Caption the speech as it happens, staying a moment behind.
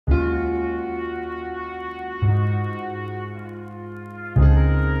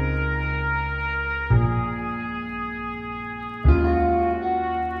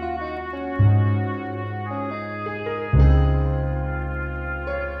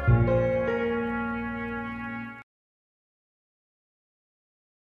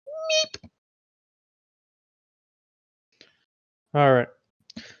All right.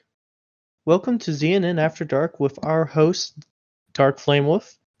 Welcome to ZNN After Dark with our host, Dark Flame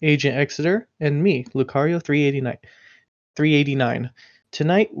Wolf, Agent Exeter, and me, Lucario 389.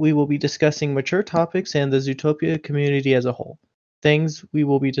 Tonight, we will be discussing mature topics and the Zootopia community as a whole. Things we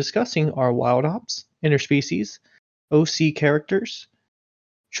will be discussing are wild hops, interspecies, OC characters,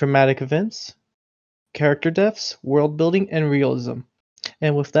 traumatic events, character deaths, world building, and realism.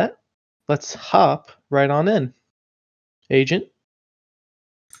 And with that, let's hop right on in. Agent?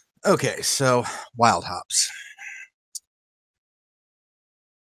 Okay, so wild hops.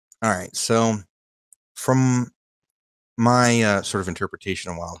 All right, so from my sort of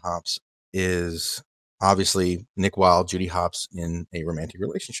interpretation of wild hops is obviously Nick Wilde, Judy Hopps in a romantic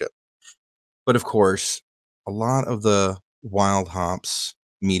relationship. But of course, a lot of the wild hops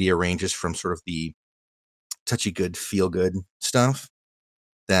media ranges from sort of the touchy good, feel good stuff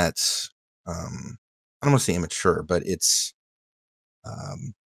that's I don't want to say immature, but it's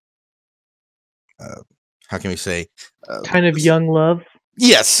how can we say Kind of young love.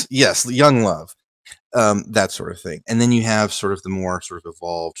 yes, young love. That sort of thing. And then you have sort of the more sort of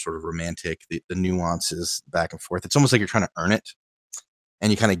evolved, sort of romantic, the nuances back and forth. It's almost like you're trying to earn it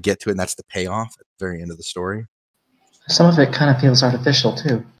and you kind of get to it, and that's the payoff at the very end of the story. Some of it kind of feels artificial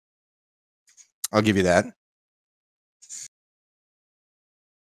too. I'll give you that.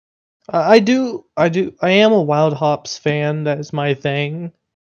 I am a Wild Hops fan. That is my thing.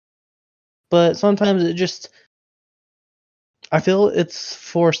 But sometimes I feel it's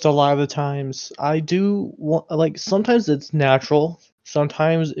forced a lot of the times. Sometimes it's natural.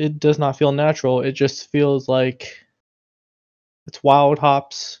 Sometimes it does not feel natural. It just feels like it's Wild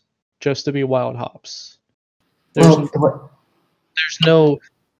Hops just to be Wild Hops. There's no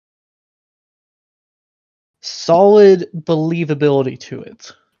solid believability to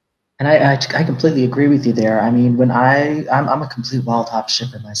it. And I completely agree with you there. I mean, when I'm a complete Wild Hop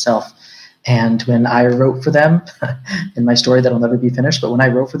shipper myself. And when I wrote for them, in my story that'll never be finished, but when I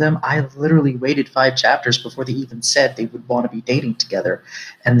wrote for them, I literally waited 5 chapters before they even said they would want to be dating together.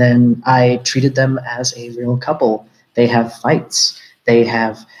 And then I treated them as a real couple. They have fights. They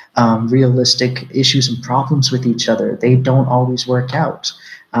have realistic issues and problems with each other. They don't always work out.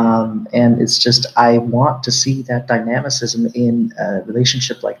 And it's just, I want to see that dynamicism in a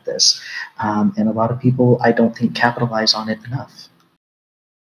relationship like this. And a lot of people, I don't think, capitalize on it enough.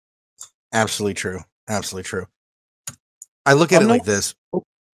 Absolutely true. Absolutely true. I look at it like this.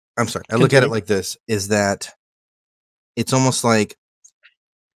 I'm sorry. I look at it like this, is that it's almost like,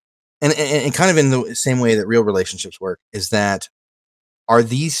 and kind of in the same way that real relationships work, is that would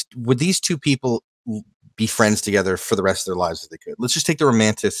these two people be friends together for the rest of their lives if they could? Let's just take the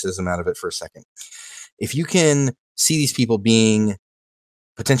romanticism out of it for a second. If you can see these people being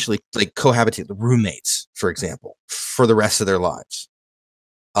potentially like cohabitate, roommates, for example, for the rest of their lives,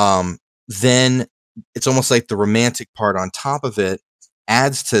 then it's almost like the romantic part on top of it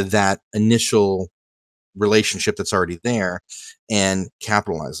adds to that initial relationship that's already there and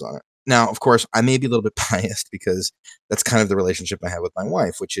capitalize on it. Now, of course, I may be a little bit biased because that's kind of the relationship I have with my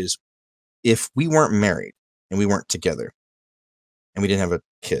wife, which is if we weren't married and we weren't together and we didn't have a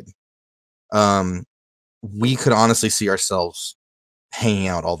kid, we could honestly see ourselves hanging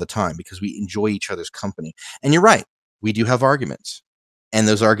out all the time because we enjoy each other's company. And you're right, we do have arguments. And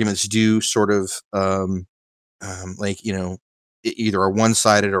those arguments do sort of, either are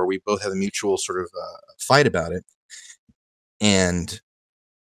one-sided or we both have a mutual sort of fight about it. And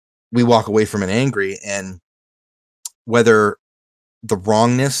we walk away from it angry. And whether the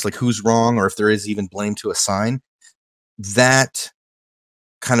wrongness, like who's wrong, or if there is even blame to assign, that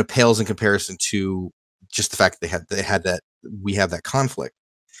kind of pales in comparison to just the fact that we have that conflict.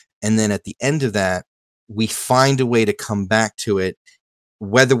 And then at the end of that, we find a way to come back to it.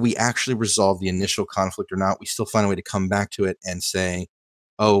 Whether we actually resolve the initial conflict or not, we still find a way to come back to it and say,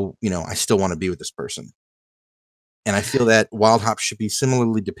 oh, I still want to be with this person. And I feel that Wild Hops should be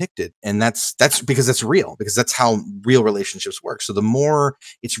similarly depicted. And that's because that's real, because that's how real relationships work. So the more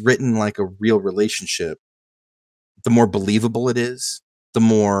it's written like a real relationship, the more believable it is, the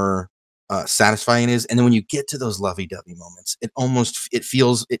more satisfying it is. And then when you get to those lovey-dovey moments, it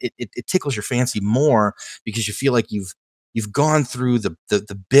tickles your fancy more because you feel like you've gone through the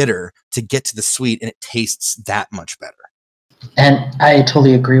bitter to get to the sweet, and it tastes that much better. And I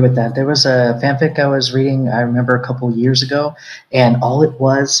totally agree with that. There was a fanfic I was reading, I remember a couple years ago, and all it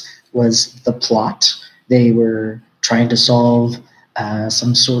was the plot. They were trying to solve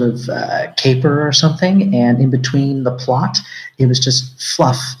some sort of caper or something, and in between the plot, it was just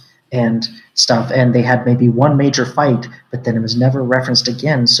fluff and stuff, and they had maybe one major fight, but then it was never referenced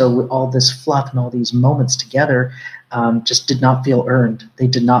again. So all this fluff and all these moments together just did not feel earned. They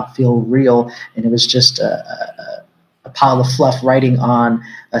did not feel real, and it was just a pile of fluff riding on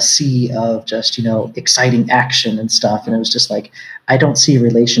a sea of just, you know, exciting action and stuff. And it was just like, I don't see a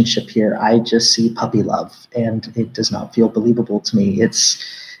relationship here. I just see puppy love, and it does not feel believable to me. It's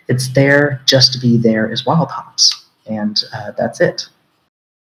there just to be there as Wild Hops, and that's it.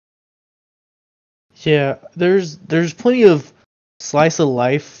 Yeah, there's plenty of slice of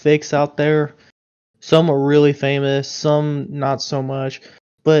life fics out there. Some are really famous, some not so much.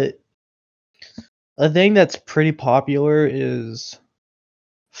 But a thing that's pretty popular is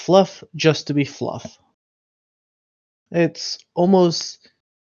fluff just to be fluff. It's almost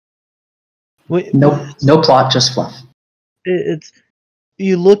No plot, just fluff. it's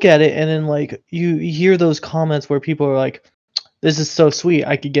you look at it and then like you hear those comments where people are like, "This is so sweet,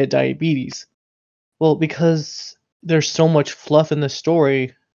 I could get diabetes." Well, because there's so much fluff in the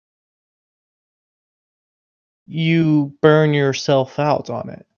story, you burn yourself out on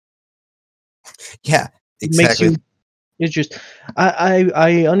it. Yeah, It makes exactly. you. It's just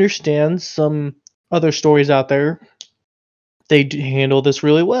I understand some other stories out there. They handle this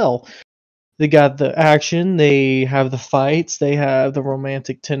really well. They got the action, they have the fights, they have the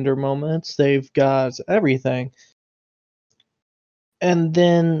romantic tender moments, they've got everything. And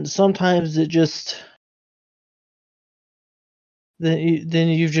then sometimes it just then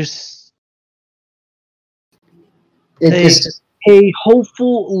you just It's just, a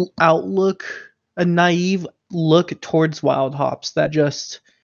hopeful outlook, a naive look towards Wild Hops that just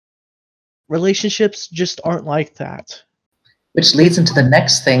relationships just aren't like that. which leads into the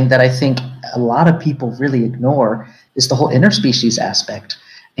next thing that I think a lot of people really ignore is the whole interspecies aspect.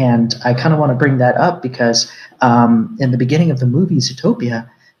 And I kind of want to bring that up because in the beginning of the movie Zootopia,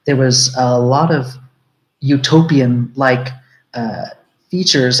 there was a lot of utopian-like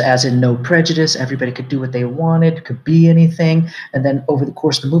features, as in no prejudice, everybody could do what they wanted, could be anything. And then over the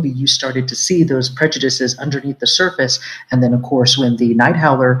course of the movie, you started to see those prejudices underneath the surface. And then, of course, when the Night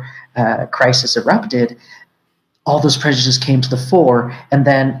Howler crisis erupted, all those prejudices came to the fore. And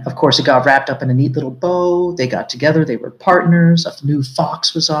then, of course, it got wrapped up in a neat little bow. They got together. They were partners. A new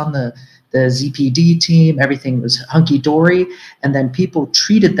Fox was on the ZPD team. Everything was hunky-dory. And then people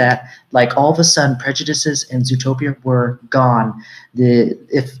treated that like all of a sudden prejudices in Zootopia were gone.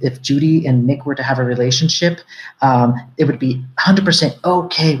 If Judy and Nick were to have a relationship, it would be 100%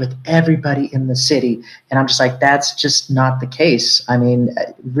 okay with everybody in the city. And I'm just like, that's just not the case. I mean,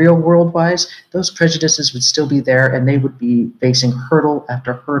 real world-wise, those prejudices would still be there, and they would be facing hurdle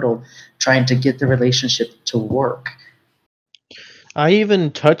after hurdle trying to get the relationship to work. I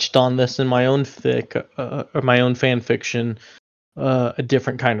even touched on this in my own fic, or my own fan fiction, A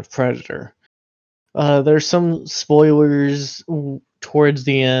Different Kind of Predator. There's some spoilers towards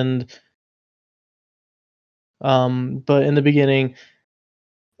the end, but in the beginning,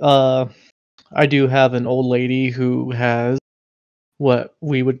 I do have an old lady who has what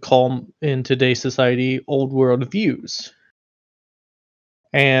we would call in today's society old world views,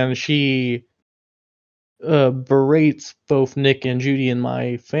 and she berates both Nick and Judy in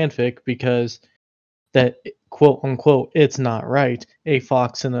my fanfic because that quote unquote it's not right. A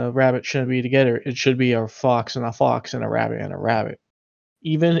fox and a rabbit shouldn't be together. It should be a fox and a rabbit and a rabbit.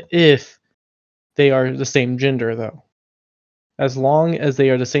 Even if they are the same gender though. As long as they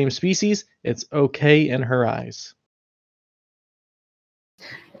are the same species, it's okay in her eyes.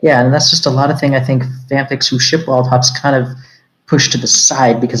 Yeah, and that's just a lot of thing I think fanfics who ship Wild Hops kind of push to the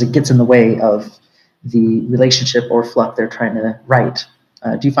side because it gets in the way of the relationship or fluff they're trying to write.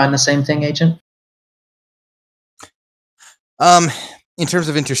 Do you find the same thing, Agent? In terms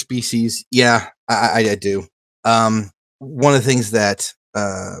of interspecies, yeah, I do. One of the things that,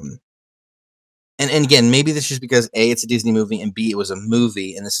 and again, maybe this is just because A, it's a Disney movie, and B, it was a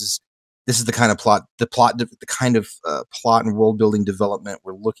movie, and this is the kind of plot, the kind of plot and world building development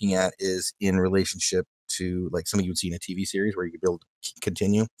we're looking at is in relationship to like something you would see in a TV series where you could build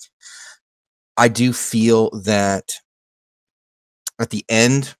continue. I do feel that at the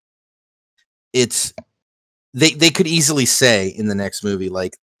end, it's they could easily say in the next movie,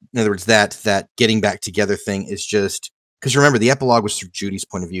 like, in other words, that getting back together thing is just because remember the epilogue was through Judy's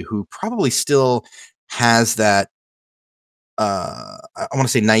point of view, who probably still has that I want to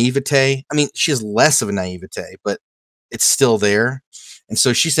say naivete. I mean, she has less of a naivete, but it's still there. And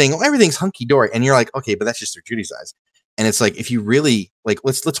so she's saying, "Oh, everything's hunky dory," and you're like, "Okay, but that's just through Judy's eyes." And it's like, if you really like,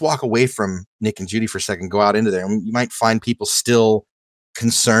 let's walk away from Nick and Judy for a second, go out into there, and you might find people still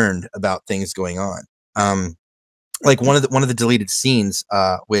concerned about things going on. Like one of the deleted scenes,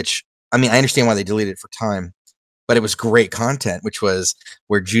 which I mean, I understand why they deleted it for time, but it was great content, which was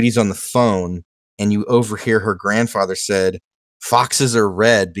where Judy's on the phone and you overhear her grandfather said, "Foxes are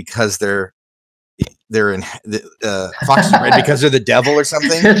red because they're in foxes are red because they're the devil or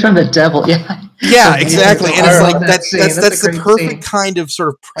something." They're from the devil, yeah. Yeah, exactly. And it's like that's the perfect scene. kind of sort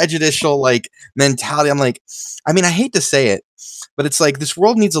of prejudicial like mentality. I'm like, I mean, I hate to say it, but it's like this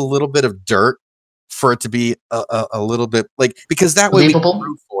world needs a little bit of dirt for it to be a little bit like, because that way we can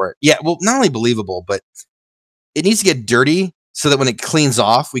root for it. Yeah, well, not only believable, but it needs to get dirty so that when it cleans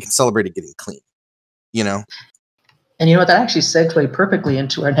off, we can celebrate it getting clean. You know? And you know what? That actually segued perfectly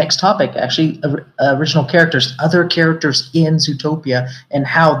into our next topic. Actually, original characters, other characters in Zootopia, and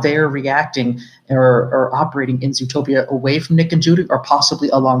how they're reacting or operating in Zootopia away from Nick and Judy, or possibly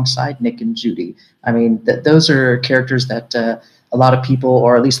alongside Nick and Judy. I mean, those are characters that a lot of people,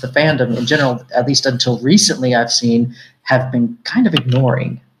 or at least the fandom in general, at least until recently, I've seen, have been kind of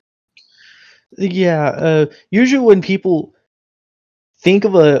ignoring. Yeah, usually when people think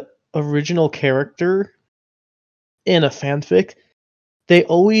of a original character in a fanfic, they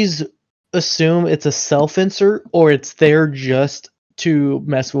always assume it's a self-insert or it's there just to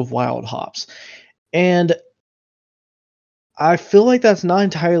mess with Wild Hops. And I feel like that's not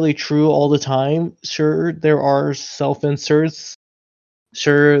entirely true all the time. Sure, there are self-inserts.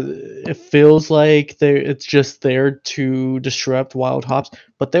 Sure, it feels like it's just there to disrupt Wild Hops,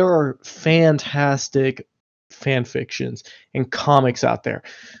 but there are fantastic fan fictions and comics out there.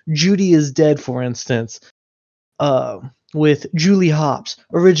 Judy is Dead, for instance, with Julie Hopps,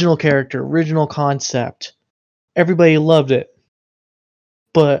 original character, original concept. Everybody loved it.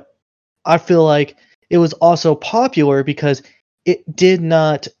 But I feel like it was also popular because it did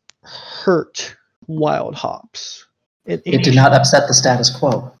not hurt Wild Hops. It did not upset the status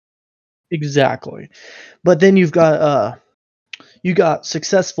quo. Exactly. But then you got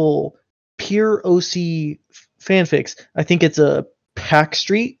successful pure OC fanfics. I think it's a Pack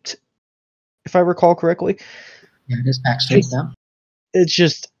Street, if I recall correctly. Yeah, it is Pack Street now. It's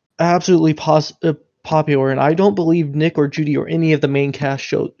just absolutely popular, and I don't believe Nick or Judy or any of the main cast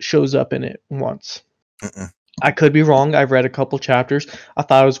shows up in it once. I could be wrong. I've read a couple chapters. I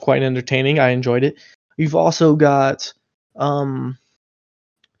thought it was quite entertaining. I enjoyed it. You've also got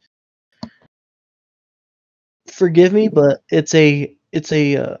forgive me, but it's a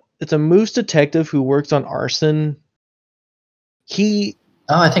moose detective who works on arson.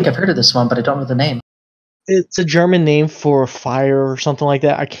 I think I've heard of this one, but I don't know the name. It's a German name for fire or something like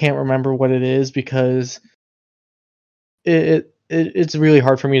that. I can't remember what it is because it's really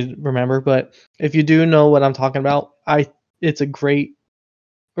hard for me to remember. But if you do know what I'm talking about, it's a great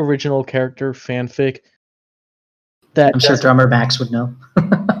original character fanfic. I'm sure Drummer Max would know.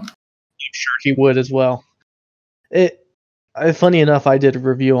 I'm sure he would as well. Funny enough, I did a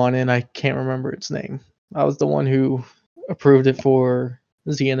review on it and I can't remember its name. I was the one who approved it for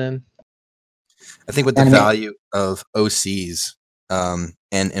ZNN. I think with the value of OCs,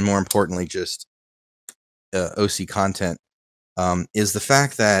 and more importantly, just OC content, is the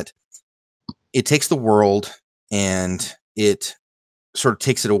fact that it takes the world and it sort of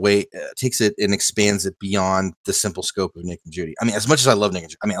takes it away, takes it and expands it beyond the simple scope of Nick and Judy. I mean, as much as I love Nick and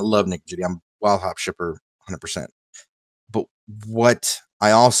Judy, I mean, I love Nick and Judy. I'm Wild Hop shipper 100%. But what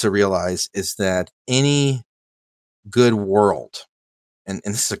I also realize is that any good world, and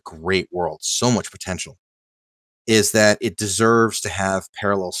this is a great world, so much potential, is that it deserves to have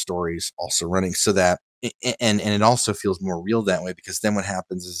parallel stories also running, so that and it also feels more real that way, because then what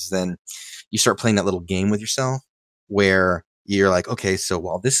happens is then you start playing that little game with yourself where you're like, okay, so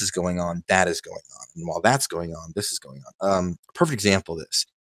while this is going on, that is going on, and while that's going on, this is going on. A perfect example of this,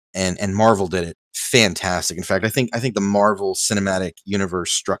 and Marvel did it fantastic. In fact, I think the Marvel Cinematic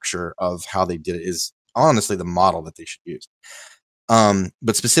Universe structure of how they did it is honestly the model that they should use.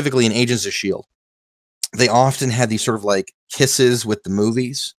 But specifically in Agents of S.H.I.E.L.D., they often had these sort of like kisses with the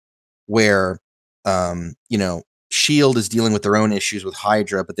movies where, S.H.I.E.L.D. is dealing with their own issues with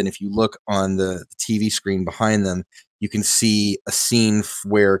Hydra, but then if you look on the TV screen behind them, you can see a scene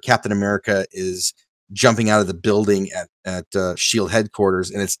where Captain America is jumping out of the building at S.H.I.E.L.D. headquarters,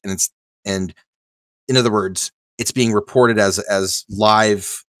 and in other words, it's being reported as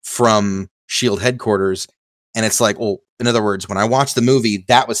live from S.H.I.E.L.D. headquarters. And it's like, well, in other words, when I watched the movie,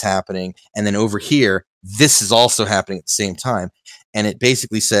 that was happening. And then over here, this is also happening at the same time. And it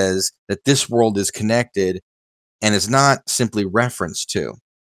basically says that this world is connected and is not simply referenced to.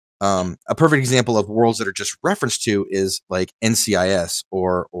 A perfect example of worlds that are just referenced to is like NCIS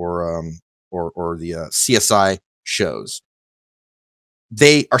or the CSI shows.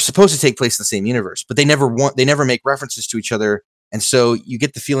 They are supposed to take place in the same universe, but they never make references to each other And so you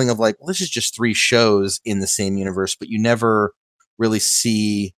get the feeling of like, well, this is just 3 shows in the same universe, but you never really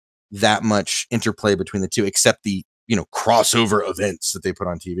see that much interplay between the two, except the, crossover events that they put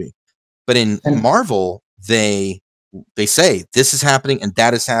on TV. But in Marvel, they say this is happening and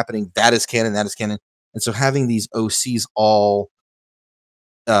that is happening, that is canon, that is canon. And so having these OCs all,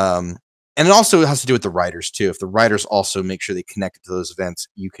 and it also has to do with the writers too. If the writers also make sure they connect it to those events,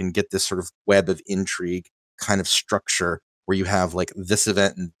 you can get this sort of web of intrigue kind of structure where you have like this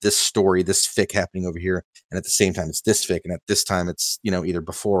event and this story, this fic happening over here, and at the same time it's this fic, and at this time it's either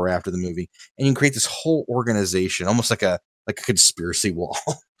before or after the movie, and you can create this whole organization, almost like a conspiracy wall.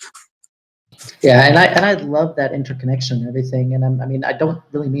 Yeah, and I love that interconnection and everything. And I mean, I don't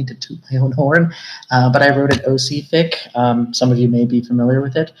really mean to toot my own horn, but I wrote an OC fic. Some of you may be familiar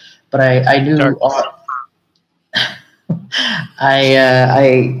with it, but I knew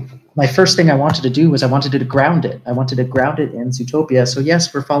my first thing I wanted to do was I wanted to ground it. I wanted to ground it in Zootopia. So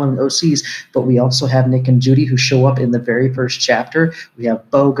yes, we're following OCs, but we also have Nick and Judy who show up in the very first chapter. We have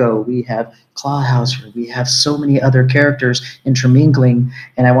Bogo, we have Clawhauser, we have so many other characters intermingling,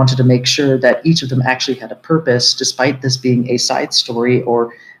 and I wanted to make sure that each of them actually had a purpose, despite this being a side story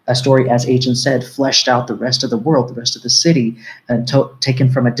or a story, as Agent said, fleshed out the rest of the world, the rest of the city, and taken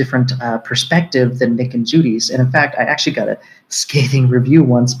from a different perspective than Nick and Judy's. And in fact, I actually got a scathing review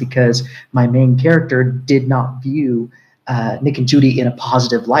once because my main character did not view Nick and Judy in a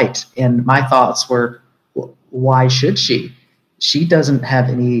positive light. And my thoughts were, why should she? She doesn't have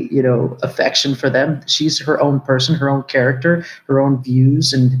any, affection for them. She's her own person, her own character, her own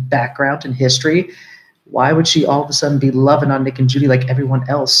views and background and history. Why would she all of a sudden be loving on Nick and Judy like everyone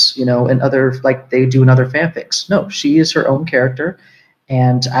else, and other, like they do in other fanfics? No, she is her own character,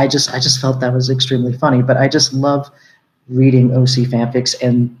 and I just felt that was extremely funny. But I just love reading OC fanfics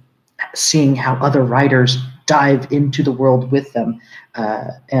and seeing how other writers dive into the world with them.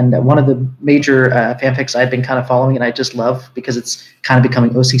 And one of the major fanfics I've been kind of following, and I just love because it's kind of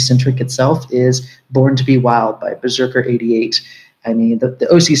becoming OC-centric itself, is Born to be Wild by Berserker88. I mean, the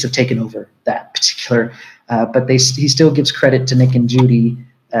OCs have taken over that particular, but he still gives credit to Nick and Judy.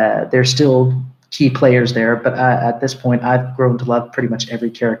 They're still key players there, but at this point, I've grown to love pretty much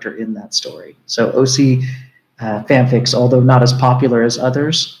every character in that story. So OC fanfics, although not as popular as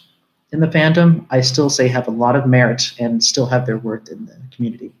others in the fandom, I still say have a lot of merit and still have their worth in the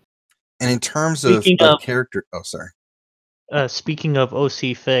community. And in terms of character, speaking of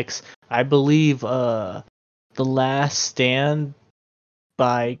OC fics, I believe The Last Stand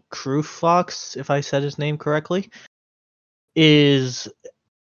by Crew Fox, if I said his name correctly, it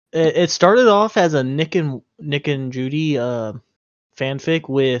started off as a Nick and Judy fanfic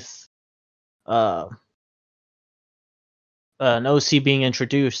with an OC being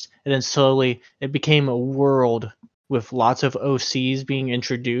introduced, and then slowly it became a world with lots of OCs being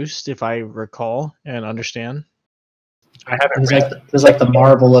introduced, if I recall and understand. It was like the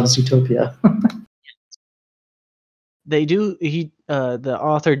Marvel of Zootopia. They do. The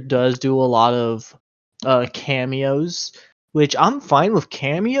author does do a lot of cameos, which I'm fine with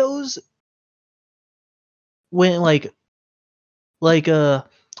cameos when like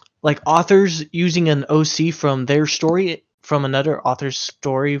authors using an OC from their story, from another author's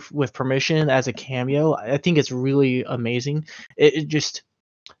story with permission as a cameo. I think it's really amazing. It just,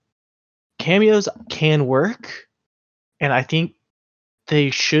 cameos can work, and I think they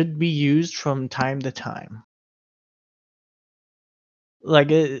should be used from time to time. Like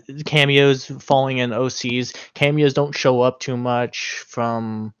cameos falling in OCs. Cameos don't show up too much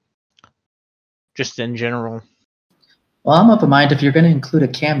from just in general. Well, I'm of a mind, if you're going to include a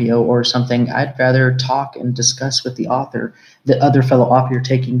cameo or something, I'd rather talk and discuss with the author, the other fellow author you're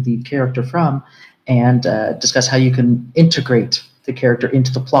taking the character from, and discuss how you can integrate the character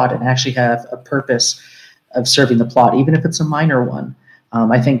into the plot and actually have a purpose of serving the plot, even if it's a minor one.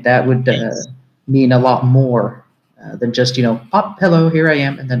 I think that would mean a lot more than just, pop, hello, here I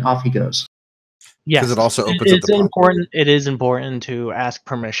am, and then off he goes. Yeah, because it also opens up the important. It is important to ask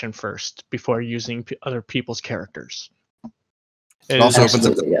permission first before using other people's characters. It also opens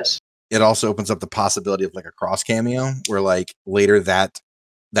up it also opens up the possibility of like a cross cameo, where like later that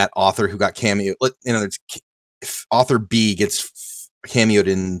author who got cameo, author B gets cameoed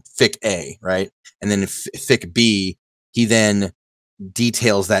in fic A, right? And then fic B, he then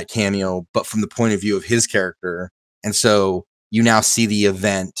details that cameo, but from the point of view of his character. And so you now see the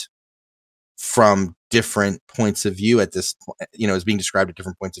event from different points of view at this point, is being described at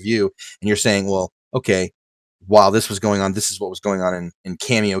different points of view. And you're saying, well, okay, while this was going on, this is what was going on in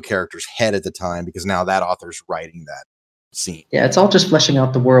cameo character's head at the time, because now that author's writing that scene. Yeah, it's all just fleshing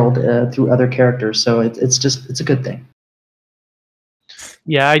out the world through other characters. So it's a good thing.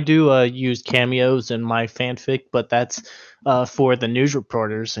 Yeah, I do use cameos in my fanfic, but that's for the news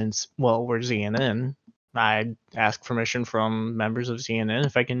reporters since, well, we're ZNN. I ask permission from members of ZNN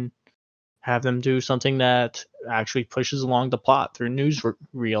if I can have them do something that actually pushes along the plot through news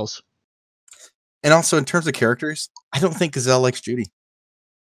reels. And also, in terms of characters, I don't think Gazelle likes Judy.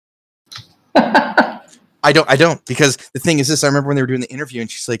 I don't, because the thing is this, I remember when they were doing the interview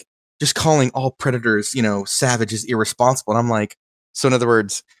and she's like, just calling all predators, savage is irresponsible. And I'm like, so in other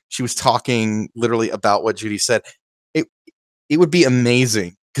words, she was talking literally about what Judy said. It would be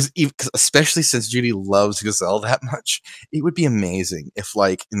amazing because especially since Judy loves Gazelle that much, it would be amazing if,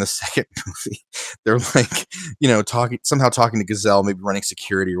 like, in the second movie, they're like, talking to Gazelle, maybe running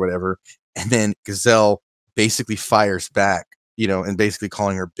security or whatever, and then Gazelle basically fires back, and basically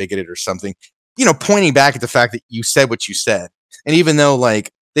calling her bigoted or something, pointing back at the fact that you said what you said. And even though,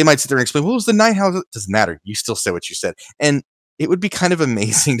 like, they might sit there and explain, what was the night? How it doesn't matter. You still said what you said. And it would be kind of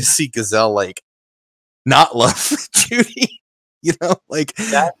amazing to see Gazelle, like, not love Judy.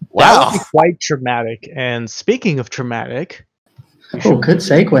 That wow. would be quite traumatic. And speaking of traumatic, good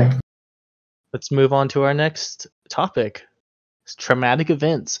segue. Let's move on to our next topic: traumatic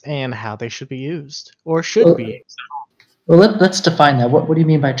events and how they should be used or should be used. Well, let's define that. What do you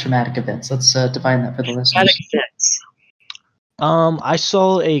mean by traumatic events? Let's define that for the listeners. Traumatic events. I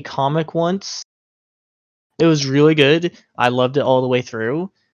saw a comic once. It was really good. I loved it all the way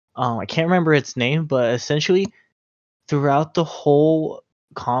through. I can't remember its name, but essentially, throughout the whole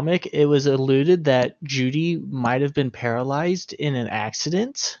comic, it was alluded that Judy might have been paralyzed in an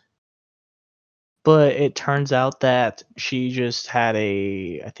accident. But it turns out that she just had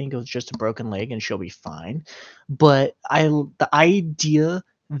I think it was just a broken leg and she'll be fine. But the idea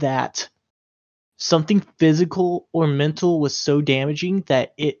that something physical or mental was so damaging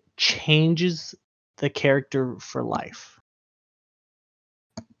that it changes the character for life.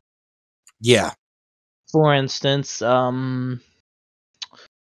 Yeah. For instance, Agent,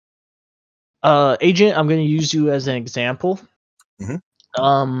 I'm going to use you as an example.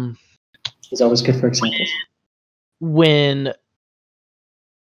 Mm-hmm. He's always good for examples. When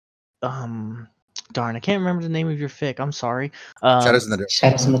darn, I can't remember the name of your fic. I'm sorry. Shadows in the Dark.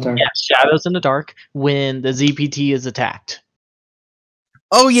 Shadows in the Dark. Yeah, Shadows in the Dark. When the ZPT is attacked.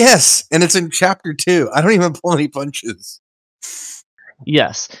 Oh yes, and it's in chapter 2. I don't even pull any punches.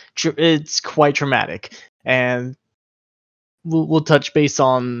 Yes, it's quite traumatic, and we'll touch base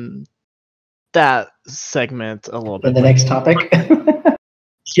on that segment a little bit. In the next topic.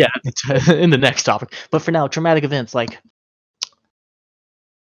 Yeah, in the next topic. But for now, traumatic events, like,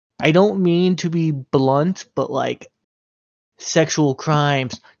 I don't mean to be blunt, but like sexual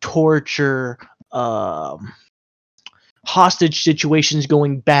crimes, torture, hostage situations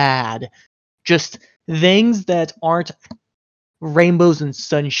going bad, just things that aren't rainbows and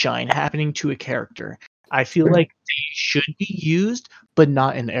sunshine happening to a character. I feel like they should be used, but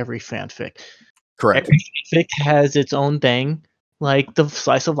not in every fanfic. Correct. Every fanfic has its own thing, like the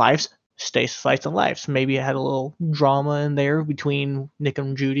slice of lives. Stay slice of lives. Maybe it had a little drama in there between Nick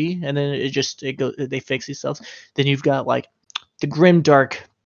and Judy, and then they fix themselves. Then you've got like the grimdark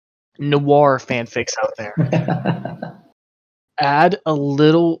noir fanfics out there. Add a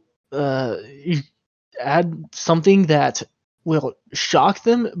little, add something that will shock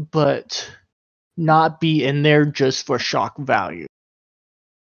them, but not be in there just for shock value.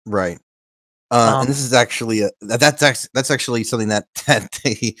 Right. And this is actually that's actually something that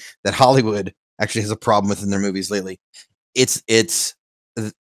Hollywood actually has a problem with in their movies lately. It's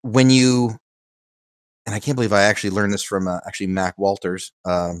when you, and I can't believe I actually learned this from actually Mac Walters,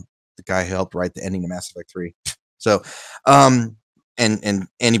 the guy who helped write the ending to Mass Effect 3. So, and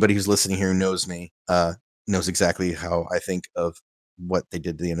anybody who's listening here who knows me knows exactly how I think of what they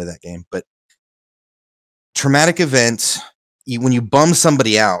did to the end of that game. But traumatic events, when you bum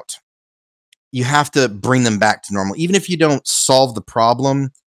somebody out, you have to bring them back to normal. Even if you don't solve the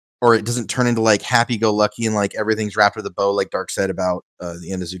problem, or it doesn't turn into like happy-go-lucky and like everything's wrapped with a bow, like Dark said about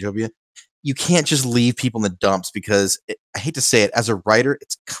the end of Zootopia, you can't just leave people in the dumps because I hate to say it, as a writer,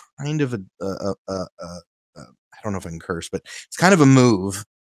 it's kind of I don't know if I can curse, but it's kind of a move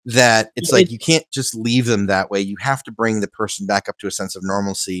that it's like you can't just leave them that way. You have to bring the person back up to a sense of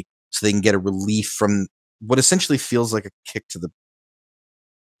normalcy so they can get a relief from what essentially feels like a kick to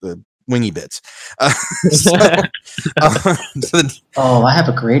the wingy bits. I have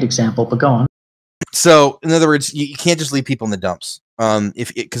a great example, but go on. So, in other words, you can't just leave people in the dumps,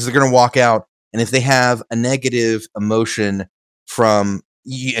 because they're going to walk out, and if they have a negative emotion from,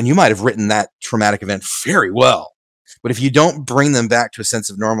 and you might have written that traumatic event very well, but if you don't bring them back to a sense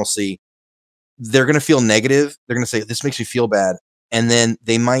of normalcy, they're going to feel negative. They're going to say, "This makes me feel bad," and then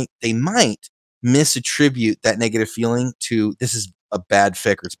they might misattribute that negative feeling to this is a bad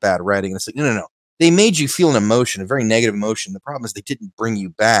fic or it's bad writing. And it's like, no. They made you feel an emotion, a very negative emotion. The problem is they didn't bring you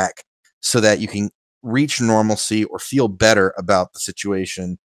back so that you can reach normalcy or feel better about the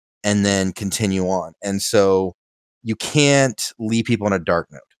situation and then continue on. And so you can't leave people on a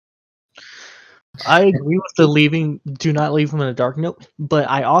dark note. I agree with the do not leave them in a dark note, but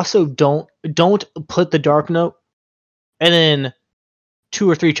I also don't put the dark note and then 2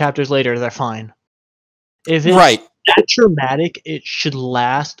 or 3 chapters later they're fine. If it's Right. that traumatic, it should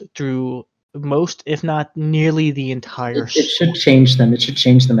last through most, if not nearly the entire It should change them. It should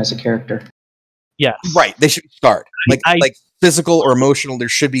change them as a character. Yes. Right. They should be scarred. Like physical or emotional, there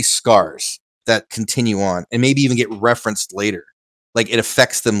should be scars that continue on and maybe even get referenced later. Like it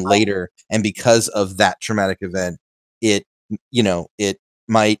affects them later. And because of that traumatic event, it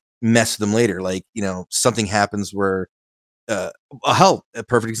might mess them later. Like, something happens where a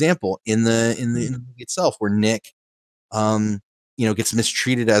perfect example in the movie itself where Nick gets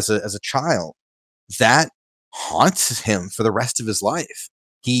mistreated as a child. That haunts him for the rest of his life.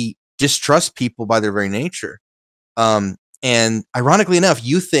 He distrusts people by their very nature. And ironically enough,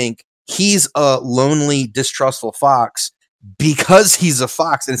 you think he's a lonely, distrustful fox because he's a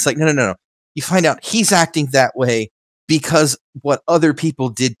fox. And it's like, no. You find out he's acting that way because what other people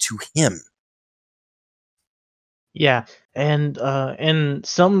did to him. Yeah, and in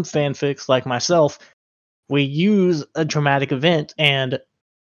some fanfics like myself, we use a traumatic event and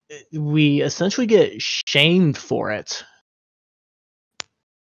we essentially get shamed for it,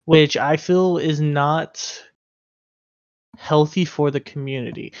 which I feel is not healthy for the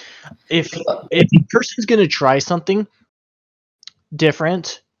community. If a person's going to try something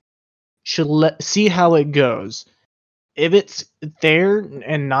different, should see how it goes. If it's there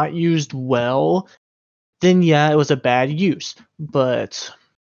and not used well, then yeah, it was a bad use. But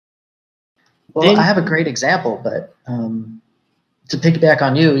well, I have a great example, but to piggyback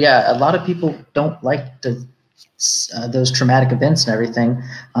on you, yeah, a lot of people don't like those traumatic events and everything,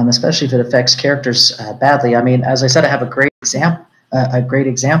 especially if it affects characters badly. I mean, as I said, I have a great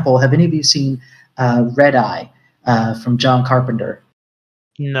example. Have any of you seen Red Eye from John Carpenter?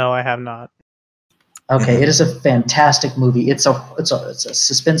 No, I have not. Okay, it is a fantastic movie. It's a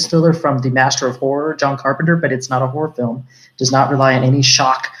suspense thriller from the master of horror, John Carpenter, but it's not a horror film. It does not rely on any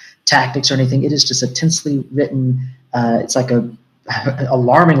shock tactics or anything. It is just a tensely written. It's like a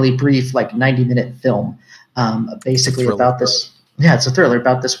alarmingly brief, like 90-minute film, basically about this. Yeah, it's a thriller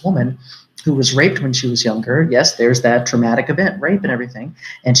about this woman who was raped when she was younger. Yes, there's that traumatic event, rape and everything.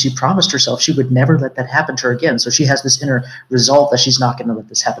 And she promised herself she would never let that happen to her again. So she has this inner resolve that she's not going to let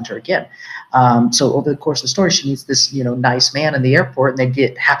this happen to her again. So over the course of the story, she meets this, nice man in the airport, and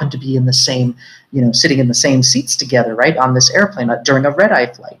they happen to be in the same, sitting in the same seats together, right, on this airplane during a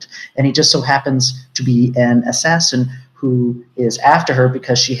red-eye flight. And he just so happens to be an assassin who is after her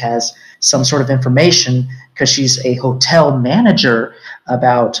because she has some sort of information, because she's a hotel manager,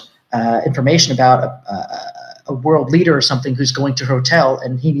 about information about a world leader or something who's going to her hotel,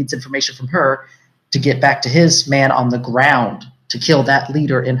 and he needs information from her to get back to his man on the ground to kill that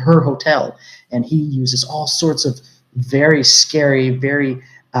leader in her hotel. And he uses all sorts of very scary, very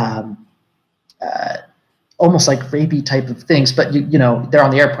almost like rapey type of things, but they're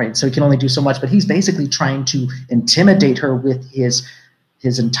on the airplane, so he can only do so much. But he's basically trying to intimidate her with his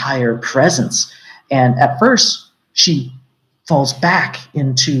entire presence. And at first, she falls back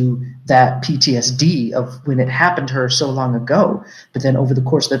into that PTSD of when it happened to her so long ago. But then over the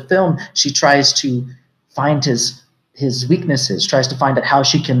course of the film, she tries to find his weaknesses, tries to find out how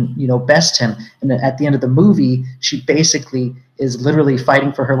she can, best him. And then at the end of the movie, she basically is literally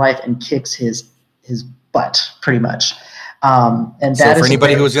fighting for her life and kicks his butt, pretty much. And so for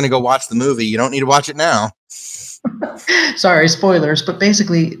anybody who was going to go watch the movie, you don't need to watch it now. Sorry, spoilers, but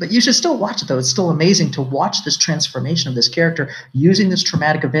you should still watch it, though. It's still amazing to watch this transformation of this character using this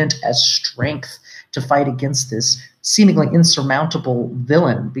traumatic event as strength to fight against this seemingly insurmountable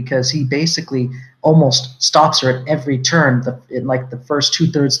villain, because he basically almost stops her at every turn. In like the first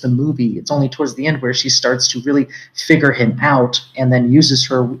 2/3 of the movie, it's only towards the end where she starts to really figure him out, and then uses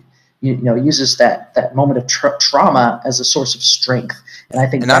that moment of trauma as a source of strength. And I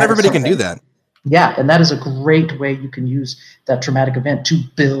think not everybody can do that. Yeah, and that is a great way you can use that traumatic event to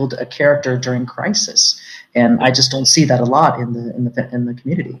build a character during crisis. And I just don't see that a lot in the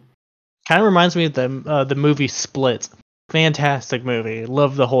community. Kind of reminds me of the movie Split. Fantastic movie.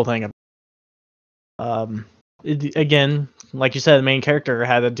 Love the whole thing. Again, like you said, the main character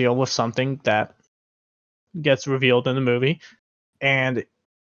had to deal with something that gets revealed in the movie, and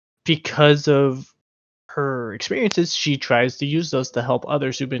because of her experiences, she tries to use those to help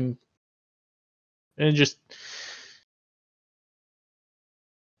others who've been, and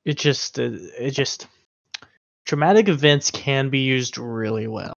it just traumatic events can be used really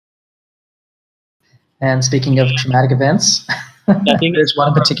well. And speaking of traumatic events, there's one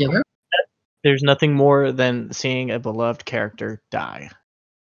in particular. There's nothing more than seeing a beloved character die.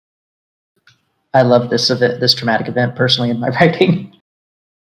 I love this traumatic event personally in my writing.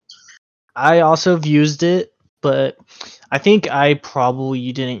 I also have used it, but I think I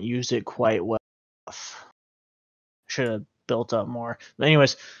probably didn't use it quite well. Should have built up more. But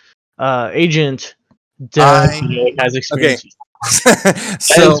anyways, Agent definitely has experience. So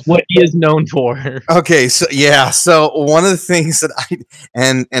that is what he is known for. Okay, so yeah, so one of the things that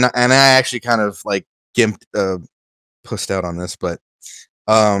I actually kind of like gimped pushed out on this, but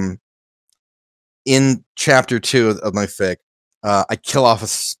in chapter 2 of my fic, I kill off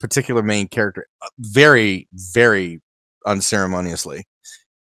a particular main character very, very unceremoniously,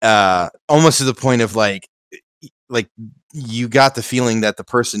 almost to the point of like you got the feeling that the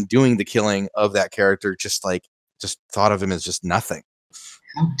person doing the killing of that character just thought of him as just nothing.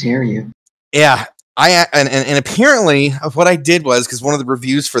 How dare you? Yeah, and apparently what I did was, because one of the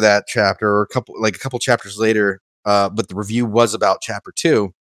reviews for that chapter, or a couple chapters later, but the review was about chapter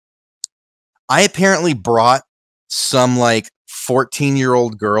 2. I apparently brought some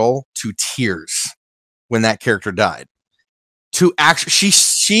 14-year-old girl to tears when that character died. To actually,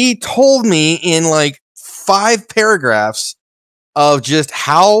 she told me in 5 paragraphs of just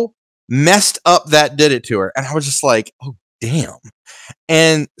how messed up that did it to her, and I was just like, oh damn.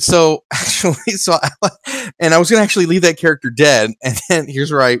 And so actually, and I was gonna actually leave that character dead, and then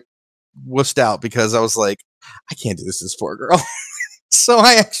here's where I wussed out, because I was like, I can't do this to this poor girl. So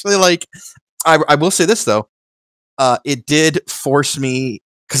I actually I will say this though, it did force me,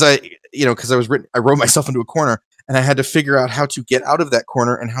 because I wrote myself into a corner, and I had to figure out how to get out of that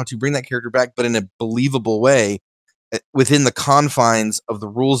corner and how to bring that character back, but in a believable way, within the confines of the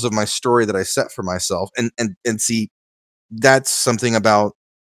rules of my story that I set for myself. And see, that's something about,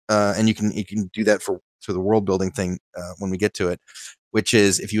 and you can do that for the world building thing when we get to it, which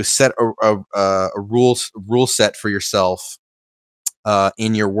is if you set a rule set for yourself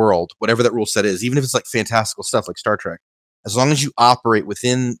in your world, whatever that rule set is, even if it's fantastical stuff like Star Trek, as long as you operate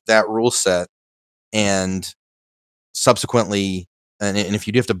within that rule set, and subsequently, and if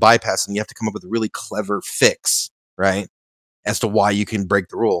you do have to bypass them, you have to come up with a really clever fix, right, as to why you can break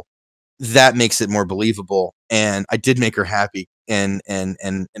the rule. That makes it more believable. And I did make her happy, and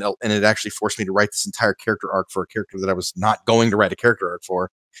it actually forced me to write this entire character arc for a character that I was not going to write a character arc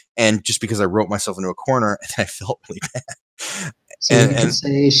for, and just because I wrote myself into a corner, and I felt really bad. So you could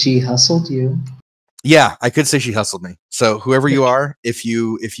say she hustled you. Yeah, I could say she hustled me. So whoever you are, if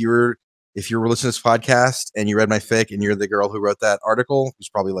you were listening to this podcast and you read my fic and you're the girl who wrote that article, who's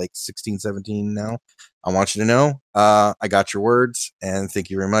probably 16, 17 now, I want you to know I got your words, and thank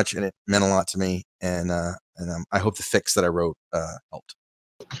you very much. And it meant a lot to me. And I hope the fics that I wrote helped.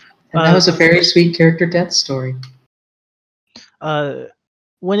 And that was a very sweet character death story.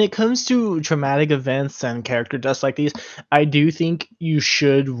 When it comes to traumatic events and character deaths like these, I do think you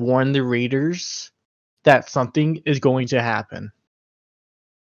should warn the readers that something is going to happen.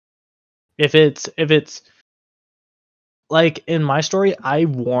 If it's like in my story, I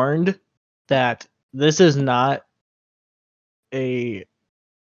warned that this is not a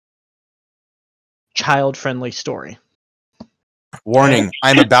child-friendly story. Warning,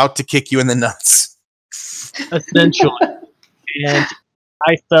 I'm about to kick you in the nuts. Essentially. And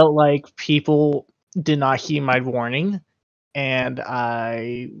I felt like people did not heed my warning, and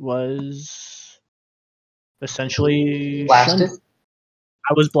I was essentially blasted. shunned.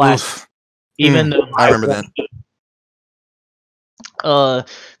 I was blasted. Even though I remember that.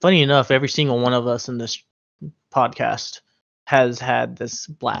 Funny enough, every single one of us in this podcast has had this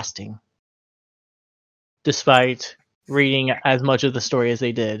blasting, despite reading as much of the story as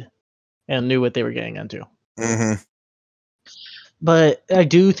they did and knew what they were getting into. Mm-hmm. But I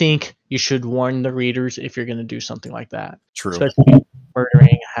do think you should warn the readers if you're going to do something like that. True. Especially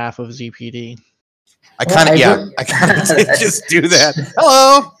murdering half of ZPD. I kind of did just do that.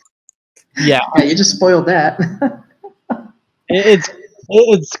 Hello. Yeah, you just spoiled that.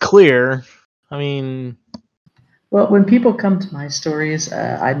 it's clear. I mean, well, when people come to my stories,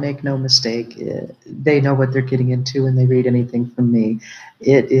 I make no mistake. They know what they're getting into when they read anything from me.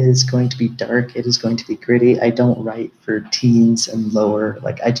 It is going to be dark. It is going to be gritty. I don't write for teens and lower.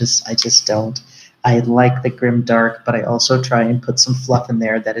 I just don't. I like the grim dark, but I also try and put some fluff in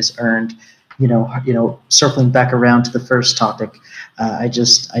there that is earned. Circling back around to the first topic, I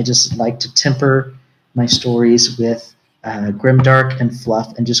just like to temper my stories with grimdark and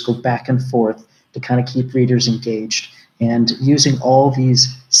fluff, and just go back and forth to kind of keep readers engaged. And using all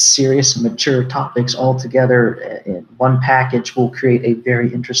these serious and mature topics all together in one package will create a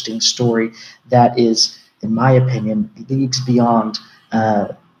very interesting story that is, in my opinion, leagues beyond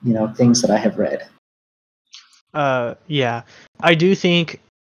things that I have read. Yeah, I do think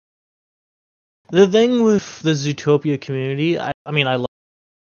the thing with the Zootopia community, I mean, I love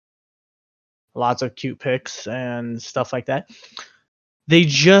lots of cute pics and stuff like that. They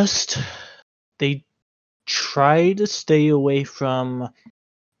try to stay away from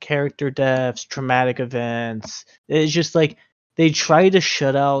character deaths, traumatic events. It's just like they try to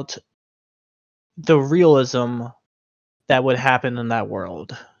shut out the realism that would happen in that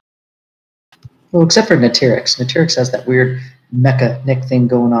world. Well, except for Natyrix. Natyrix has that weird mecha Nick thing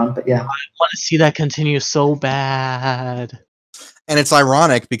going on, but yeah. I want to see that continue so bad. And it's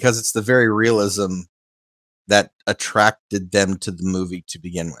ironic because it's the very realism that attracted them to the movie to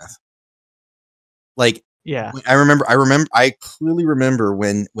begin with. Like, yeah, I clearly remember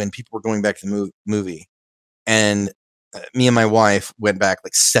when people were going back to the movie, and me and my wife went back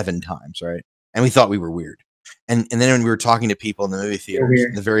like 7 times, right? And we thought we were weird. And then when we were talking to people in the movie theaters,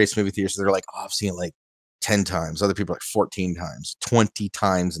 the various movie theaters, they're like, "Oh, I've seen it like 10 times." Other people are like 14 times, 20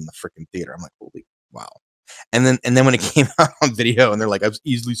 times in the freaking theater. I'm like, holy wow. And then when it came out on video, and they're like, "I've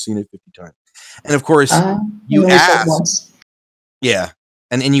easily seen it 50 times." And of course, you ask, yeah,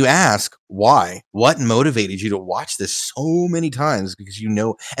 and you ask why, what motivated you to watch this so many times? Because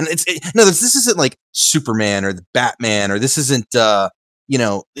this isn't like Superman or the Batman, or this isn't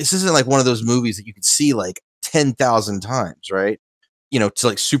this isn't like one of those movies that you could see like 10,000 times, right? To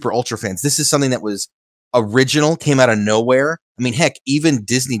like super ultra fans. This is something that was original, came out of nowhere. I mean, heck, even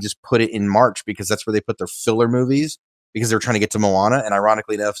Disney just put it in March because that's where they put their filler movies, because they were trying to get to Moana, and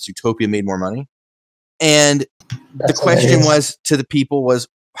ironically enough, Zootopia made more money. And the question was to the people was,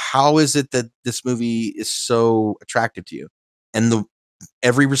 how is it that this movie is so attractive to you? And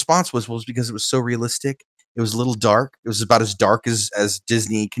every response was because it was so realistic. It was a little dark. It was about as dark as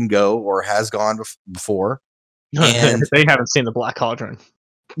Disney can go or has gone before. And they haven't seen the Black Cauldron.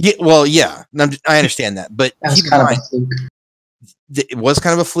 Yeah, well, yeah, I understand that, but keep in mind, it was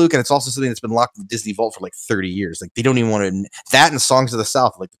kind of a fluke, and it's also something that's been locked in the Disney vault for like 30 years. Like, they don't even want to. That and Songs of the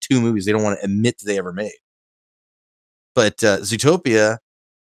South, like the 2 movies, they don't want to admit that they ever made. But Zootopia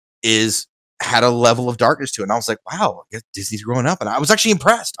had a level of darkness to it, and I was like, wow, I guess Disney's growing up, and I was actually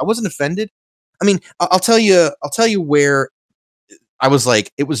impressed. I wasn't offended. I mean, I'll tell you where I was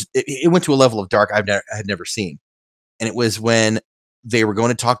like, it went to a level of dark I had never seen, and it was when they were going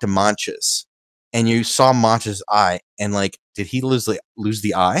to talk to Manchas, and you saw Manchas' eye, and like, did he lose the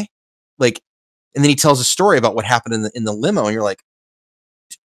eye? Like, and then he tells a story about what happened in the limo, and you're like,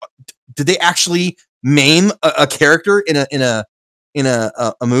 did they actually maim a character in a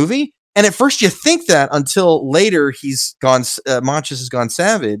movie? And at first you think that, until later Manchas has gone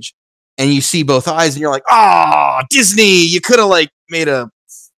savage, and you see both eyes, and you're like, oh, Disney, you could have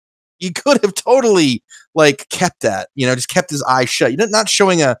totally like kept that, just kept his eye shut. You're not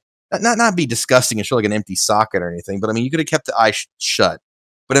showing not be disgusting and show like an empty socket or anything, but I mean, you could have kept the eye shut.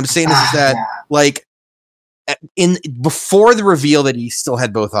 But I'm saying is that like before the reveal that he still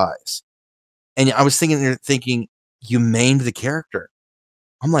had both eyes, and I was thinking you maimed the character.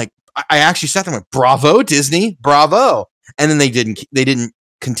 I'm like, I actually sat there and went, bravo, Disney, bravo. And then they didn't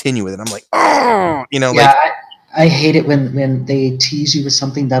continue with it. I'm like, oh, like. I hate it when they tease you with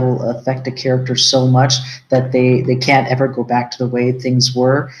something that'll affect a character so much that they can't ever go back to the way things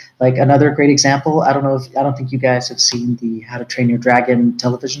were. Like, another great example, I don't think you guys have seen the How to Train Your Dragon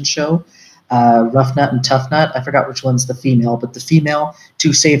television show. Rough Nut and Tough Nut. I forgot which one's the female, but the female,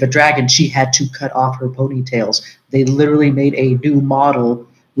 to save a dragon, she had to cut off her ponytails. They literally made a new model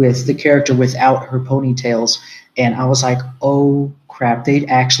with the character without her ponytails, and I was like, oh crap, they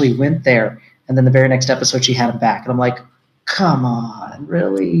actually went there. And then the very next episode, she had him back, and I'm like, come on,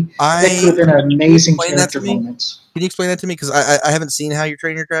 really? That could have been an amazing character moment. Can you explain that to me? Because I haven't seen How You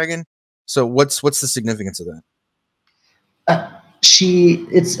Train Your Dragon. So what's the significance of that?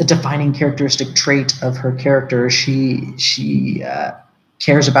 It's a defining characteristic trait of her character. She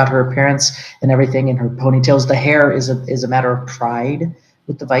cares about her appearance and everything, and her ponytails. The hair is a matter of pride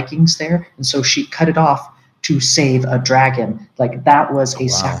with the Vikings there, and so she cut it off to save a dragon. Like, that was a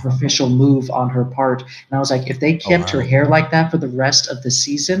sacrificial move on her part. And I was like, if they kept her hair like that for the rest of the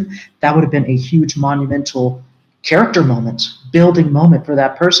season, that would have been a huge monumental character moment, building moment for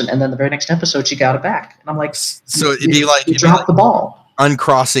that person. And then the very next episode, she got it back. And I'm like, so it'd be like, you dropped the ball.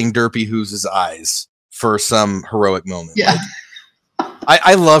 Uncrossing Derpy Who's eyes for some heroic moment. Yeah.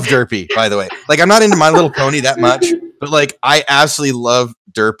 I love Derpy, by the way. Like, I'm not into My Little Pony that much, but like, I absolutely love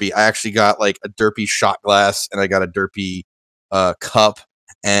Derpy. I actually got like a Derpy shot glass, and I got a Derpy cup,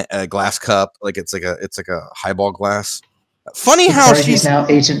 and a glass cup. Like, it's like a highball glass. Funny how she's now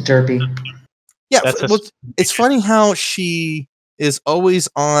Agent Derpy. Yeah, it's funny how she is always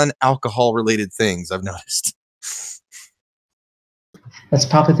on alcohol-related things. I've noticed. That's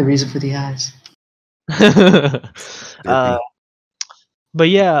probably the reason for the eyes. But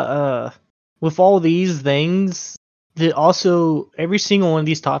yeah, with all these things, also every single one of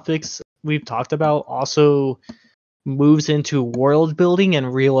these topics we've talked about also moves into world building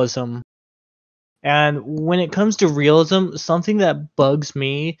and realism. And when it comes to realism, something that bugs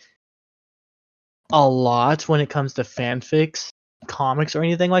me a lot when it comes to fanfics, comics, or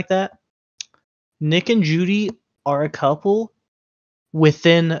anything like that, Nick and Judy are a couple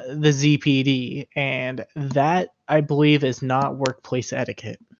within the ZPD, and that, I believe, is not workplace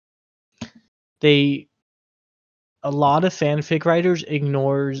etiquette. A lot of fanfic writers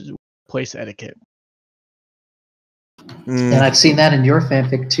ignores workplace etiquette. And I've seen that in your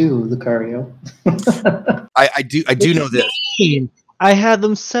fanfic too, Lucario. I do know this. I had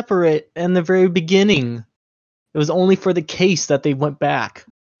them separate in the very beginning. It was only for the case that they went back.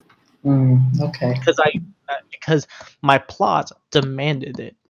 Okay. Because my plot demanded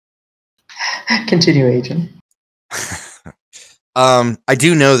it. Continue, Agent. I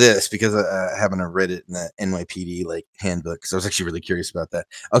do know this because I haven't read it in the NYPD like handbook, because I was actually really curious about that.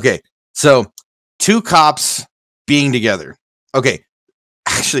 Okay, so 2 cops being together. Okay,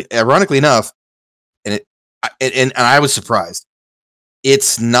 actually, ironically enough, and I was surprised.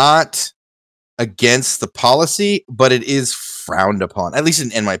 It's not against the policy, but it is frowned upon, at least in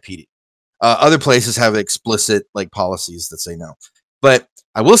NYPD. Other places have explicit like policies that say no. But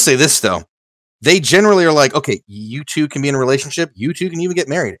I will say this though. They generally are like, okay, you two can be in a relationship. You two can even get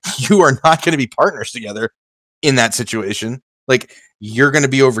married. You are not going to be partners together in that situation. Like, you're going to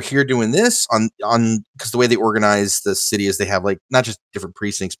be over here doing this on because the way they organize the city is they have like not just different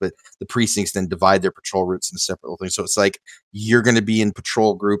precincts, but the precincts then divide their patrol routes into separate little things. So it's like you're going to be in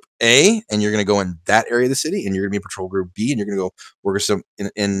patrol group A, and you're going to go in that area of the city, and you're going to be in patrol group B, and you're going to go work with some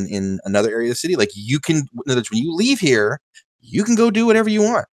in another area of the city. Like, you can, in other words, when you leave here, you can go do whatever you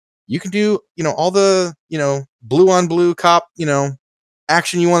want. You can do, all the, blue on blue cop,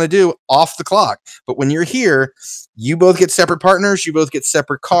 action you want to do off the clock. But when you're here, you both get separate partners, you both get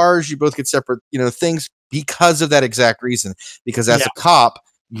separate cars, you both get separate, things because of that exact reason. Because as a cop,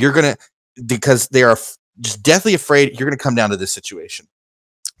 because they are just deathly afraid you're going to come down to this situation.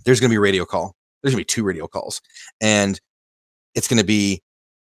 There's going to be a radio call. There's going to be 2 radio calls. And it's going to be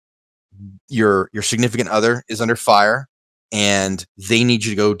your significant other is under fire, and they need you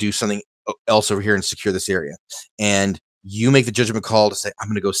to go do something else over here and secure this area. And you make the judgment call to say, I'm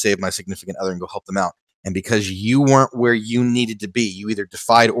going to go save my significant other and go help them out. And because you weren't where you needed to be, you either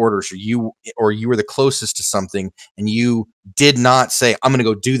defied orders or you were the closest to something, and you did not say, I'm going to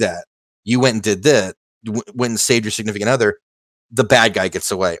go do that. You went and did that, went and saved your significant other. The bad guy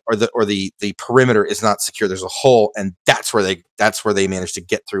gets away, or the perimeter is not secure. There's a hole, and that's where they manage to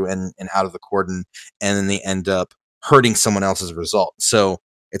get through and out of the cordon, and then they end up hurting someone else as a result. So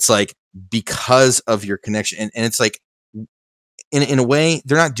it's like, because of your connection, and it's like, in a way,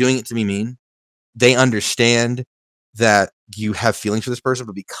 they're not doing it to be mean. They understand that you have feelings for this person,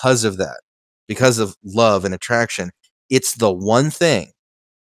 but because of that, because of love and attraction, it's the one thing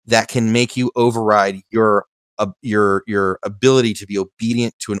that can make you override your ability to be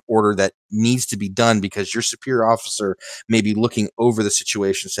obedient to an order that needs to be done, because your superior officer may be looking over the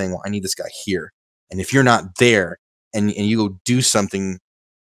situation saying, well, I need this guy here. And if you're not there and you go do something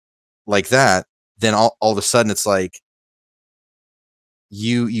like that, then all of a sudden it's like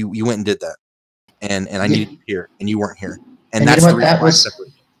you went and did that. And I needed you here, and you weren't here. And that's the reason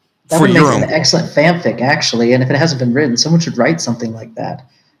that would make an excellent fanfic, actually. And if it hasn't been written, someone should write something like that,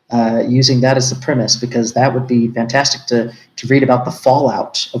 using that as the premise, because that would be fantastic to read about the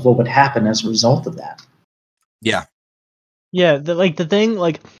fallout of what would happen as a result of that. Yeah. Yeah,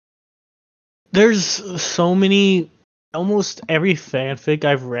 there's so many, almost every fanfic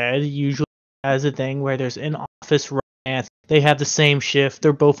I've read usually has a thing where there's an office romance. They have the same shift.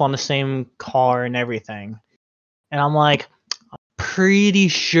 They're both on the same car and everything. And I'm like, I'm pretty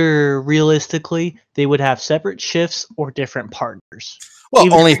sure realistically they would have separate shifts or different partners.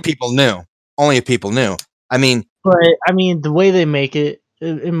 Well, only if people knew. I mean, the way they make it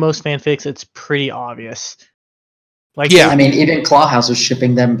in most fanfics, it's pretty obvious. Like, yeah, even Clawhouse was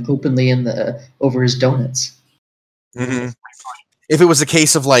shipping them openly over his donuts. Mm-hmm. If it was a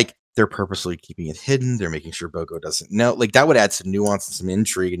case of like they're purposely keeping it hidden. They're making sure Bogo doesn't know. Like that would add some nuance and some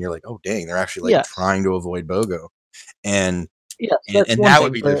intrigue, and you're like, oh dang, they're actually like trying to avoid Bogo, and that's one that thing,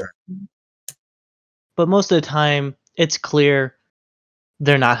 would be different. But most of the time, it's clear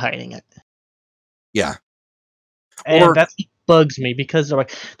they're not hiding it. Yeah, and that's what bugs me, because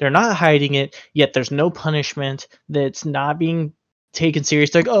they're not hiding it, yet there's no punishment. That's not being taken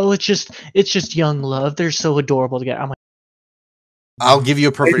serious. Like, oh, it's just young love. They're so adorable together. I'm like, I'll give you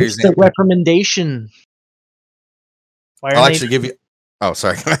a perfect example. The recommendation. I'll actually give you. Oh,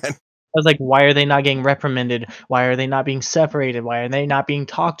 sorry. Go ahead. I was like, why are they not getting reprimanded? Why are they not being separated? Why are they not being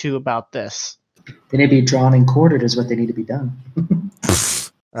talked to about this? They need to be drawn and quartered is what they need to be done.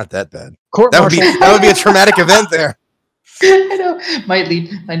 Not that bad. Court that would be a traumatic event there. I know. Might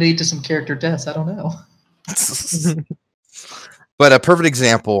lead to some character deaths. I don't know. But a perfect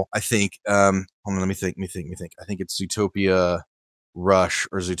example, I think. Hold on, let me think. I think it's Zootopia Rush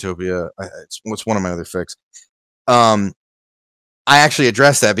or Zootopia. It's one of my other fics. I actually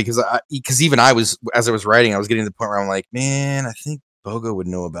addressed that because even I was, as I was writing, I was getting to the point where I'm like, man, I think Bogo would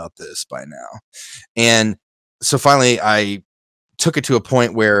know about this by now. And so finally I took it to a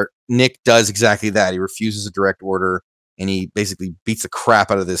point where Nick does exactly that. He refuses a direct order, and he basically beats the crap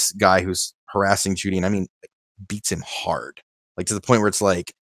out of this guy who's harassing Judy. And I mean, like, beats him hard, like to the point where it's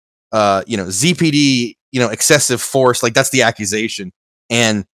like, ZPD, excessive force. Like that's the accusation.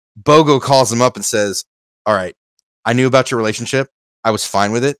 And Bogo calls him up and says, all right, I knew about your relationship. I was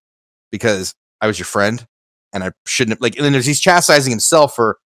fine with it because I was your friend, and I shouldn't have, like, and then he's chastising himself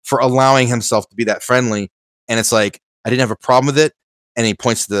for allowing himself to be that friendly. And it's like, I didn't have a problem with it. And he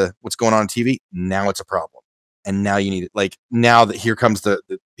points to what's going on TV. Now it's a problem. And now you need it. Like now that here comes the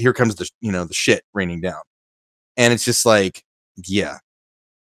the shit raining down. And it's just like, yeah.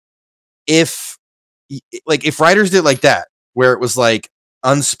 If writers did like that, where it was like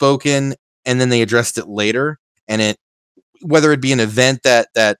unspoken and then they addressed it later, and it, whether it be an event that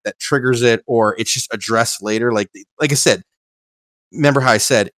triggers it or it's just addressed later, like I said, remember how I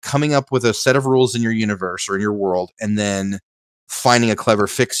said coming up with a set of rules in your universe or in your world and then finding a clever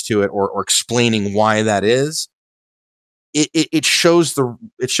fix to it or explaining why that is, it shows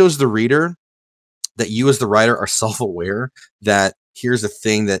the reader that you as the writer are self-aware that here's a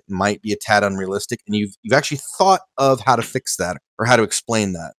thing that might be a tad unrealistic, and you've actually thought of how to fix that or how to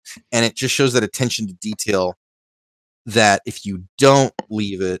explain that. And it just shows that attention to detail, that if you don't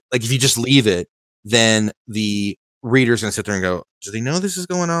leave it, like if you just leave it, then the reader's gonna sit there and go, do they know this is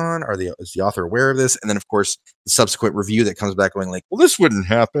going on? Is the author aware of this? And then of course the subsequent review that comes back going like, well, this wouldn't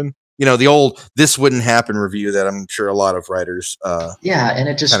happen. The old "this wouldn't happen" review that I'm sure a lot of writers and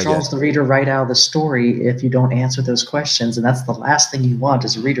it just draws the reader right out of the story if you don't answer those questions, and that's the last thing you want,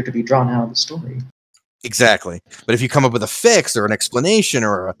 is a reader to be drawn out of the story. Exactly. But if you come up with a fix or an explanation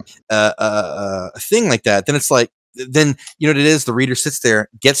or a thing like that, then it's like, then you know what it is, the reader sits there,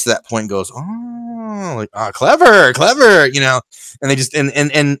 gets to that point and goes, oh, like, clever, and they just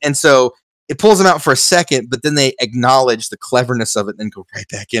and so it pulls them out for a second, but then they acknowledge the cleverness of it and then go right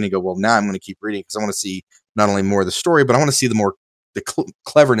back in and go, well, now I'm going to keep reading because I want to see not only more of the story, but I want to see the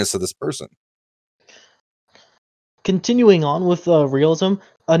cleverness of this person. Continuing on with realism,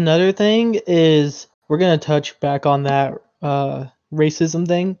 another thing is, we're going to touch back on that racism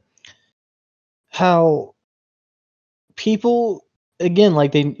thing. How people, again,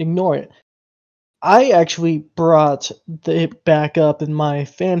 like, they ignore it. I actually brought it back up in my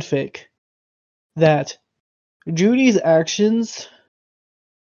fanfic that Judy's actions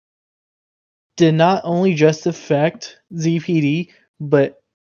did not only just affect ZPD, but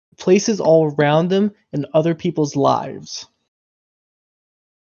places all around them and other people's lives.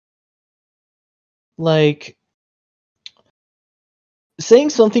 Like, saying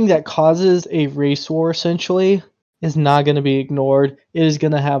something that causes a race war, essentially, is not going to be ignored. It is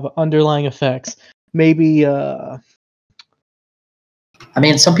going to have underlying effects. Maybe, I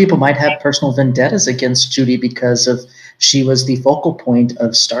mean, some people might have personal vendettas against Judy because she was the focal point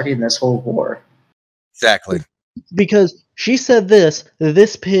of starting this whole war. Exactly. Because she said this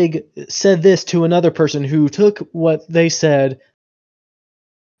pig said this to another person who took what they said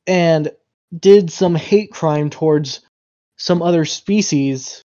and did some hate crime towards some other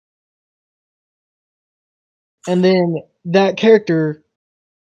species. And then that character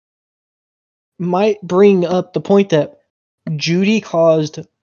might bring up the point that Judy caused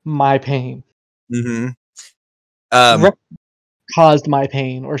my pain. Mm-hmm. Caused my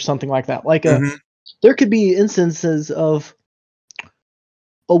pain or something like that. Like there could be instances of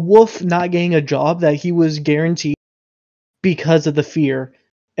a wolf not getting a job that he was guaranteed because of the fear,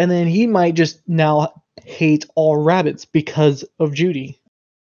 and then he might just now hate all rabbits because of Judy.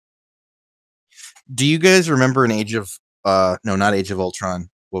 Do you guys remember an Age of no, not Age of Ultron?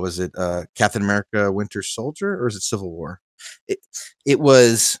 What was it? Captain America: Winter Soldier, or is it Civil War? It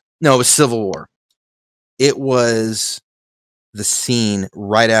was no, it was Civil War. It was the scene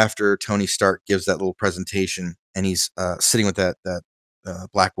right after Tony Stark gives that little presentation, and he's sitting with that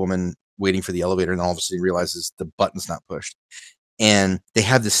black woman waiting for the elevator, and all of a sudden he realizes the button's not pushed. And they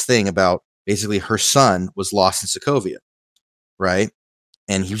have this thing about basically her son was lost in Sokovia, right?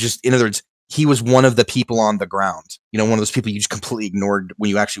 And he was just, in other words, he was one of the people on the ground. You know, one of those people you just completely ignored when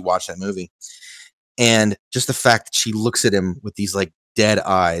you actually watch that movie. And just the fact that she looks at him with these like dead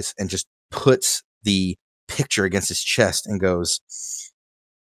eyes and just puts the picture against his chest and goes,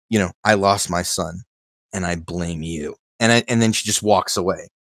 you know, I lost my son and I blame you. And then she just walks away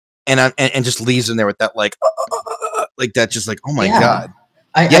and just leaves him there with that like that, just like, oh my God.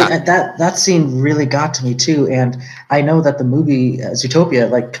 That scene really got to me too, and I know that the movie Zootopia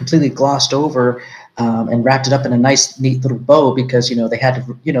like completely glossed over and wrapped it up in a nice, neat little bow because they had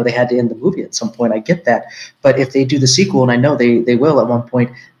to end the movie at some point. I get that, but if they do the sequel, and I know they will at one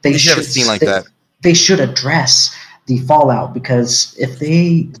point, they should have a scene like that. They should address the fallout, because if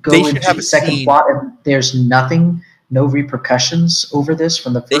they go into the second plot and there's nothing, no repercussions over this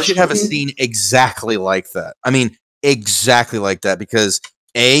from the first, they should have a scene exactly like that. I mean, exactly like that, because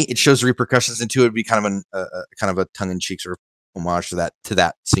it shows the repercussions, and two, it would be kind of a tongue-in-cheek sort of homage to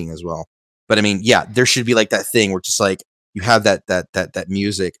that scene as well. But I mean, yeah, there should be like that thing where just like you have that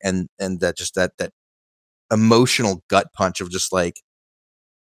music and that just that emotional gut punch of just like,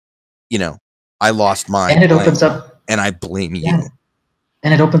 I lost mine, and it opens up, and I blame you.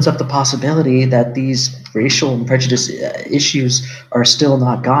 And it opens up the possibility that these racial and prejudice issues are still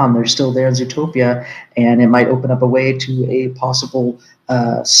not gone. They're still there in Zootopia, and it might open up a way to a possible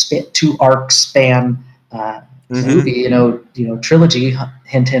 2-arc span movie, trilogy.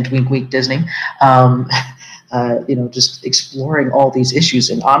 Hint, hint, wink, wink, Disney. Just exploring all these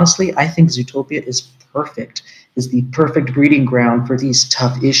issues. And honestly, I think Zootopia is the perfect breeding ground for these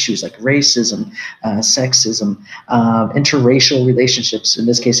tough issues like racism, sexism, interracial relationships, in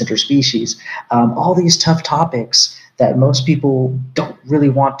this case interspecies, all these tough topics that most people don't really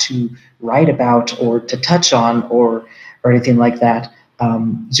want to write about or to touch on or anything like that.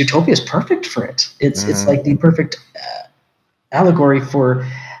 Zootopia is perfect for it. It's like the perfect allegory for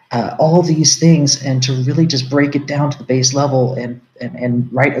all these things, and to really just break it down to the base level and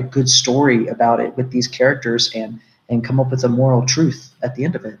write a good story about it with these characters and come up with a moral truth at the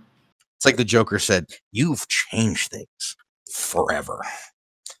end of it. It's like the Joker said, "You've changed things forever."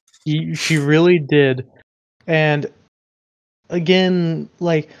 She really did. And again,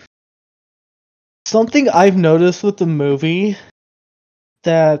 like, something I've noticed with the movie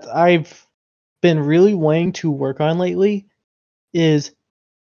that I've been really wanting to work on lately is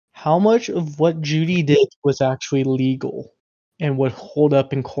how much of what Judy did was actually legal and would hold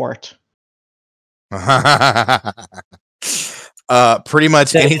up in court. Pretty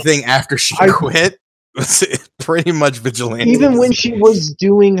much anything after she quit was pretty much vigilante. Even when she was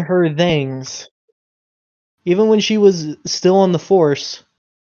doing her things, even when she was still on the force,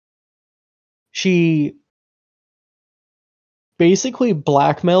 she basically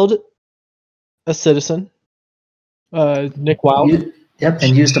blackmailed a citizen, Nick Wilde.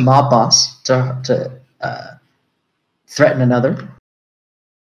 And used a mob boss to threaten another.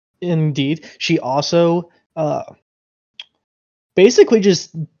 Indeed. She also basically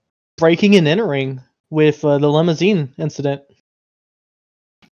just breaking and entering with the limousine incident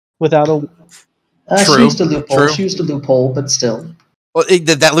without a... She used a loophole. She used a loophole, but still. Well,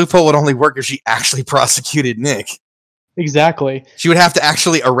 that loophole would only work if she actually prosecuted Nick. Exactly. She would have to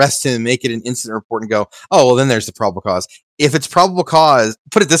actually arrest him, make it an incident report, and go, oh, well, then there's the probable cause. If it's probable cause,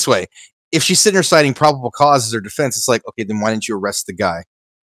 put it this way, if she's sitting there citing probable cause as her defense, it's like, okay, then why didn't you arrest the guy?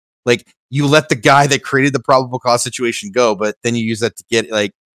 Like, you let the guy that created the probable cause situation go, but then you use that to get,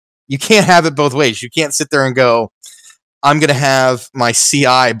 like, you can't have it both ways. You can't sit there and go, I'm going to have my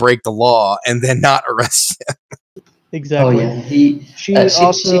CI break the law and then not arrest him. Exactly. Oh, yeah.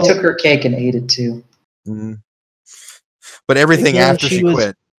 She took her cake and ate it, too. Mm-hmm. But everything after she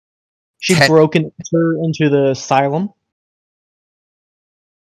quit. She broke her into the asylum.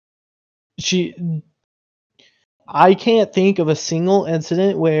 I can't think of a single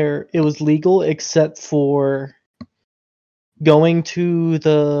incident where it was legal except for going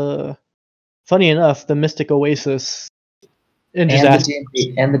to funny enough, the Mystic Oasis. And the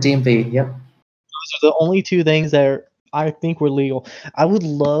DMV, yep. Those are the only two things that I think were legal. I would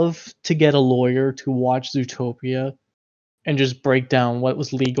love to get a lawyer to watch Zootopia and just break down what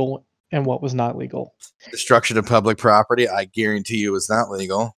was legal and what was not legal. Destruction of public property, I guarantee you, is not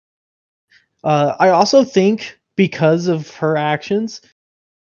legal. I also think because of her actions,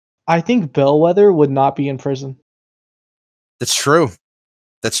 I think Bellwether would not be in prison. That's true.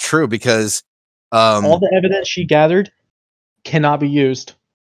 That's true because All the evidence she gathered cannot be used.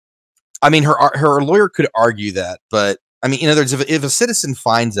 I mean, her lawyer could argue that, but I mean, in other words, if a citizen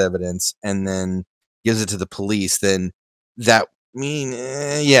finds evidence and then gives it to the police, then that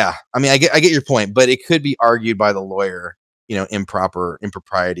yeah. I mean, I get your point, but it could be argued by the lawyer,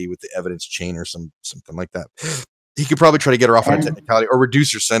 impropriety with the evidence chain or something like that. He could probably try to get her off on a technicality or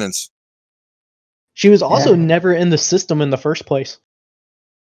reduce her sentence. She was also never in the system in the first place.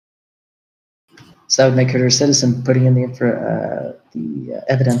 So that would make her a citizen, putting in the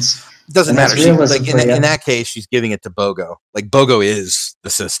evidence. It doesn't matter. Like in that case, she's giving it to Bogo. Like Bogo is the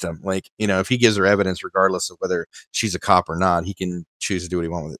system. Like, if he gives her evidence, regardless of whether she's a cop or not, he can choose to do what he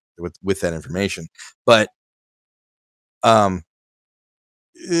wants with that information. But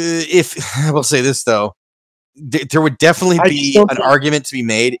if I will say this though, there would definitely be an argument to be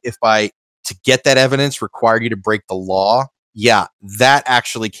made if to get that evidence required you to break the law. Yeah, that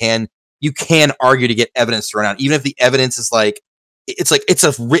actually you can argue to get evidence thrown out, even if the evidence is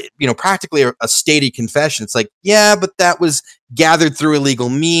practically a stated confession. It's like, yeah, but that was gathered through illegal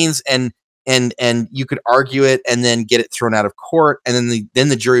means, and you could argue it and then get it thrown out of court, and then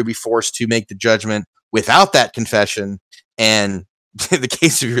the jury would be forced to make the judgment without that confession, and the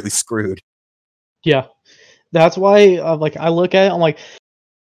case would be really screwed. Yeah, that's why I look at it, I'm like,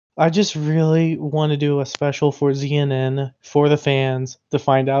 I just really want to do a special for ZNN for the fans to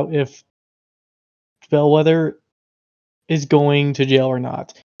find out if Bellwether is going to jail or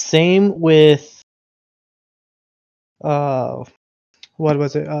not. Same with what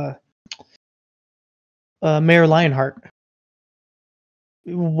was it? Mayor Lionheart.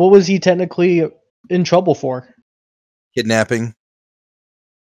 What was he technically in trouble for? Kidnapping.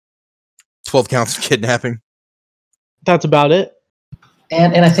 12 counts of kidnapping. That's about it.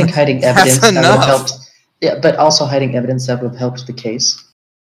 And I think hiding evidence that would have helped. Yeah, but also hiding evidence that would have helped the case.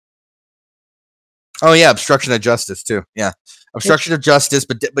 Oh yeah, obstruction of justice too. Yeah, obstruction of justice.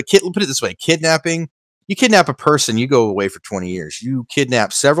 But put it this way: kidnapping. You kidnap a person, you go away for 20 years. You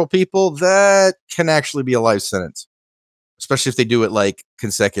kidnap several people, that can actually be a life sentence, especially if they do it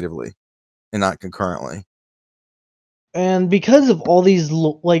consecutively and not concurrently. And because of all these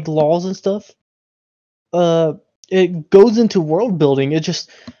laws and stuff, it goes into world building. It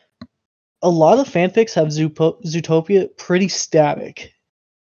just a lot of fanfics have Zootopia pretty static,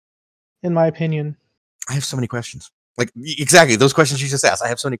 in my opinion. I have so many questions. Exactly those questions you just asked. I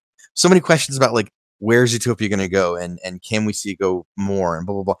have so many questions about where's Zootopia going to go, and can we see it go more, and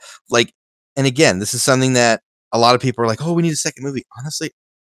blah blah blah. And again, this is something that a lot of people are like, oh, we need a second movie. Honestly,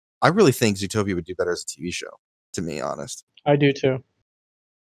 I really think Zootopia would do better as a TV show. To be honest, I do too.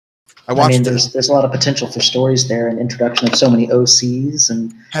 There's a lot of potential for stories there, and introduction of so many OCs,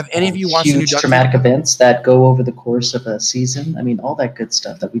 and have any of you watched huge traumatic events that go over the course of a season? I mean, all that good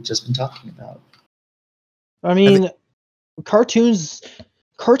stuff that we've just been talking about. I mean, cartoons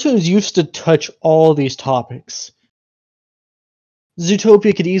used to touch all these topics.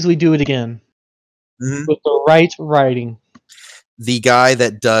 Zootopia could easily do it again with the right writing. The guy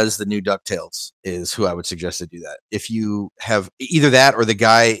that does the new DuckTales is who I would suggest to do that. If you have either that or the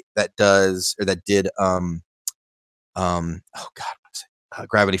guy that does or that did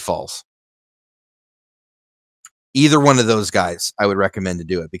Gravity Falls. Either one of those guys, I would recommend to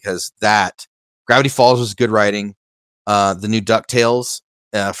do it, because that Gravity Falls was good writing. The new DuckTales,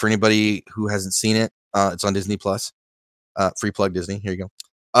 for anybody who hasn't seen it, it's on Disney Plus. Free plug Disney. Here you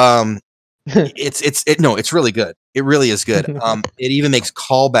go. It's really good. It really is good. It even makes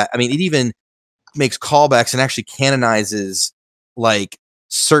callback. I mean, it even makes callbacks and actually canonizes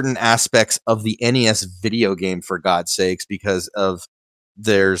certain aspects of the NES video game, for God's sakes, because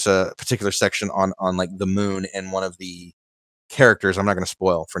there's a particular section on the moon, and one of the characters, I'm not going to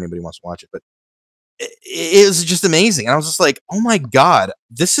spoil for anybody who wants to watch it, but it was just amazing. And I was just like, oh my God,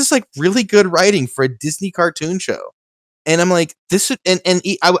 this is really good writing for a Disney cartoon show. And I'm like, this, and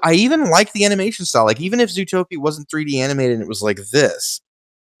I even like the animation style. Even if Zootopia wasn't 3D animated and it was like this,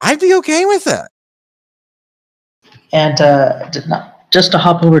 I'd be okay with that. And just to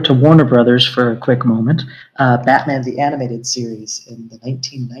hop over to Warner Brothers for a quick moment, Batman the Animated Series in the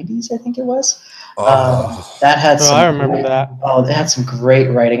 1990s, I think it was. That had some. I remember that. Oh, they had some great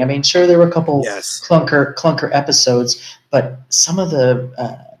writing. I mean, sure, there were a couple clunker episodes, but some of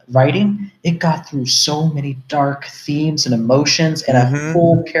the writing, it got through so many dark themes and emotions, and a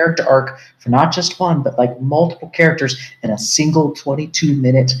full character arc for not just one, but multiple characters in a single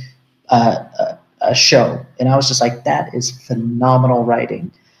 22-minute show. And I was just like, that is phenomenal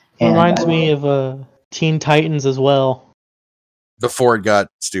writing. And Reminds me of Teen Titans as well. Before it got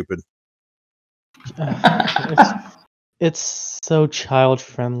stupid. It's so child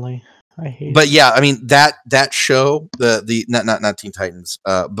friendly. I hate But it. yeah, I mean that show, the not Teen Titans,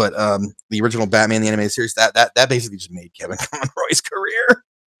 but the original Batman the animated series, that basically just made Kevin Conroy's career.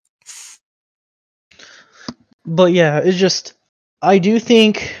 But yeah, it's just, I do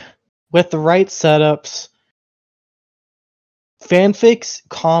think with the right setups, fanfics,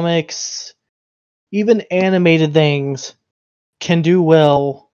 comics, even animated things can do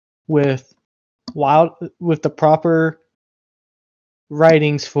well with with the proper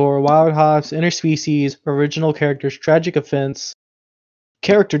writings for Wild Hogs, interspecies, original characters, tragic events,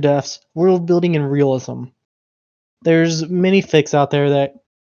 character deaths, world building, and realism. There's many fics out there that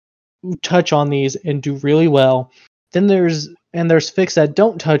touch on these and do really well. Then there's fics that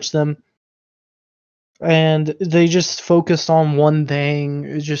don't touch them, and they just focus on one thing.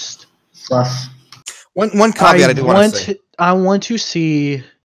 It's just fluff. One caveat I do want to say. I want to see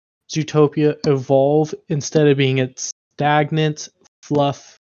Zootopia evolve instead of being its stagnant,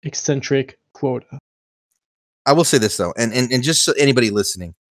 fluff, eccentric quota. I will say this though, and just so anybody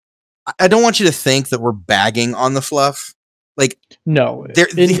listening, I don't want you to think that we're bagging on the fluff. Like, no,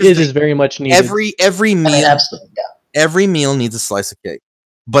 it is very much needed. Every meal, I mean, absolutely, yeah. Every meal needs a slice of cake,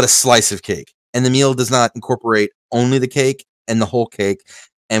 but a slice of cake, and the meal does not incorporate only the cake and the whole cake,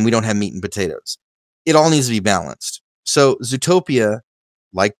 and we don't have meat and potatoes. It all needs to be balanced. So Zootopia,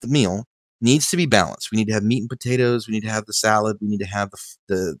 like the meal, needs to be balanced. We need to have meat and potatoes. We need to have the salad. We need to have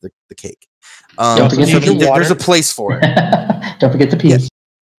the cake. Don't forget there's a place for it. Don't forget the peas.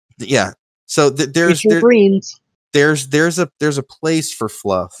 Yeah. So there's a place for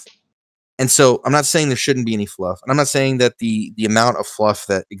fluff. And so I'm not saying there shouldn't be any fluff. And I'm not saying that the amount of fluff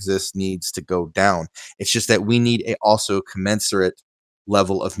that exists needs to go down. It's just that we need a also commensurate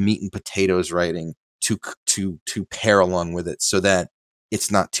level of meat and potatoes writing to pair along with it, so that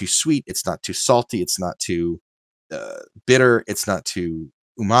it's not too sweet, it's not too salty, it's not too bitter, it's not too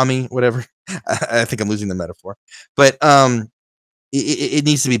umami, whatever. I think I'm losing the metaphor. But it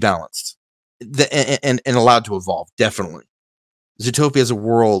needs to be balanced and allowed to evolve, definitely. Zootopia as a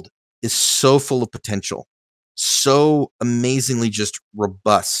world is so full of potential, so amazingly just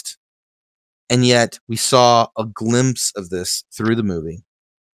robust. And yet we saw a glimpse of this through the movie.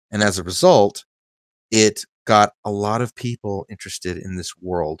 And as a result, it got a lot of people interested in this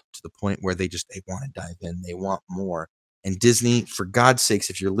world to the point where they want to dive in. They want more. And Disney, for God's sakes,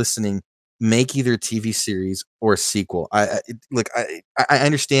 if you're listening, make either a TV series or a sequel. I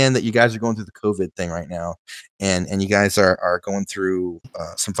understand that you guys are going through the COVID thing right now, and you guys are going through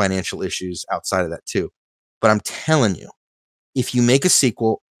some financial issues outside of that too. But I'm telling you, if you make a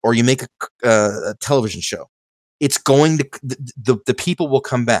sequel or you make a television show, it's going to the people will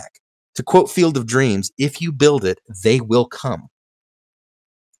come back. To quote Field of Dreams, if you build it, they will come.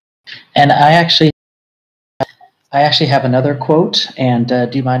 And I actually have another quote, and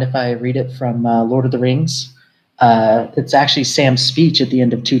do you mind if I read it from Lord of the Rings? It's actually Sam's speech at the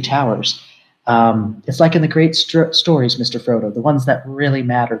end of Two Towers. It's like in the great stories, Mr. Frodo, the ones that really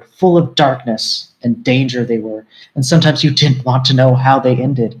mattered, full of darkness and danger they were, and sometimes you didn't want to know how they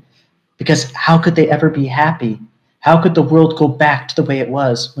ended, because how could they ever be happy? How could the world go back to the way it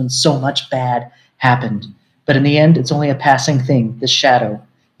was when so much bad happened? But in the end, it's only a passing thing, this shadow.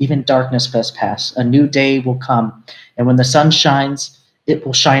 Even darkness must pass. A new day will come, and when the sun shines, it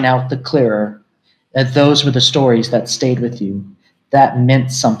will shine out the clearer. And those were the stories that stayed with you. That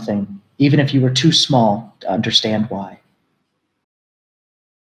meant something, even if you were too small to understand why.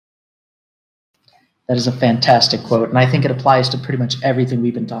 That is a fantastic quote, and I think it applies to pretty much everything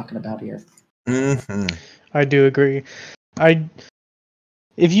we've been talking about here. Mm-hmm. I do agree.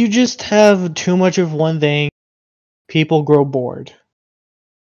 If you just have too much of one thing, people grow bored.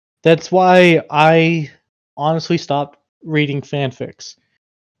 That's why I honestly stopped reading fanfics,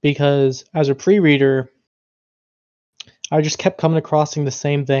 because as a pre-reader, I just kept coming across the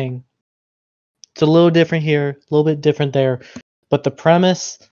same thing. It's a little different here, a little bit different there, but the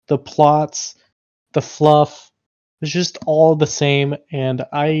premise, the plots, the fluff was just all the same, and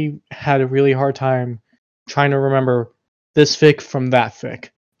I had a really hard time trying to remember this fic from that fic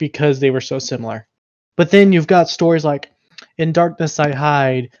because they were so similar. But then you've got stories like In Darkness I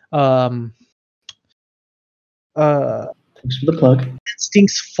Hide, Thanks for the plug.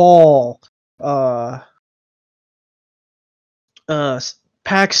 Instincts Fall,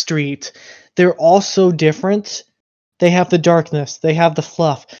 Pack Street. They're all so different. They have the darkness, they have the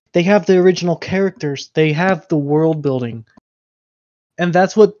fluff, they have the original characters, they have the world building. And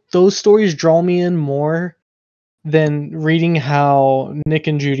that's what those stories draw me in more than reading how Nick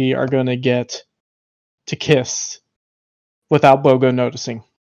and Judy are going to get to kiss without Bogo noticing.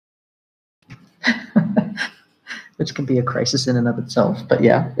 Which can be a crisis in and of itself. But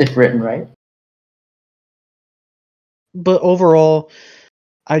yeah, if written right. But overall,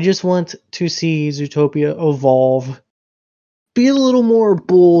 I just want to see Zootopia evolve, be a little more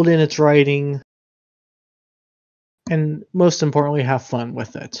bold in its writing, and most importantly, have fun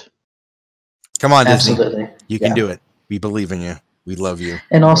with it. Come on, Disney. Absolutely. You can do it. We believe in you. We love you.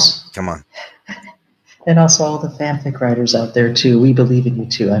 And also, come on. And also all the fanfic writers out there too. We believe in you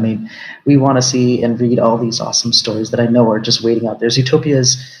too. I mean, we want to see and read all these awesome stories that I know are just waiting out there. Zootopia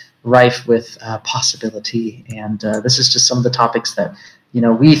is rife with possibility, and this is just some of the topics that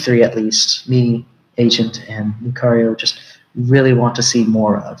we three, at least me, Agent, and Lucario, just really want to see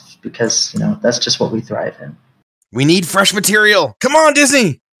more of, because that's just what we thrive in. We need fresh material. Come on,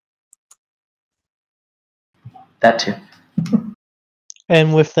 Disney. That too.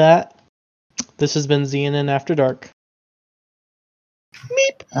 And with that, this has been ZNN After Dark.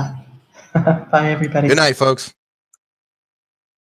 Meep. Bye, everybody. Good night, folks.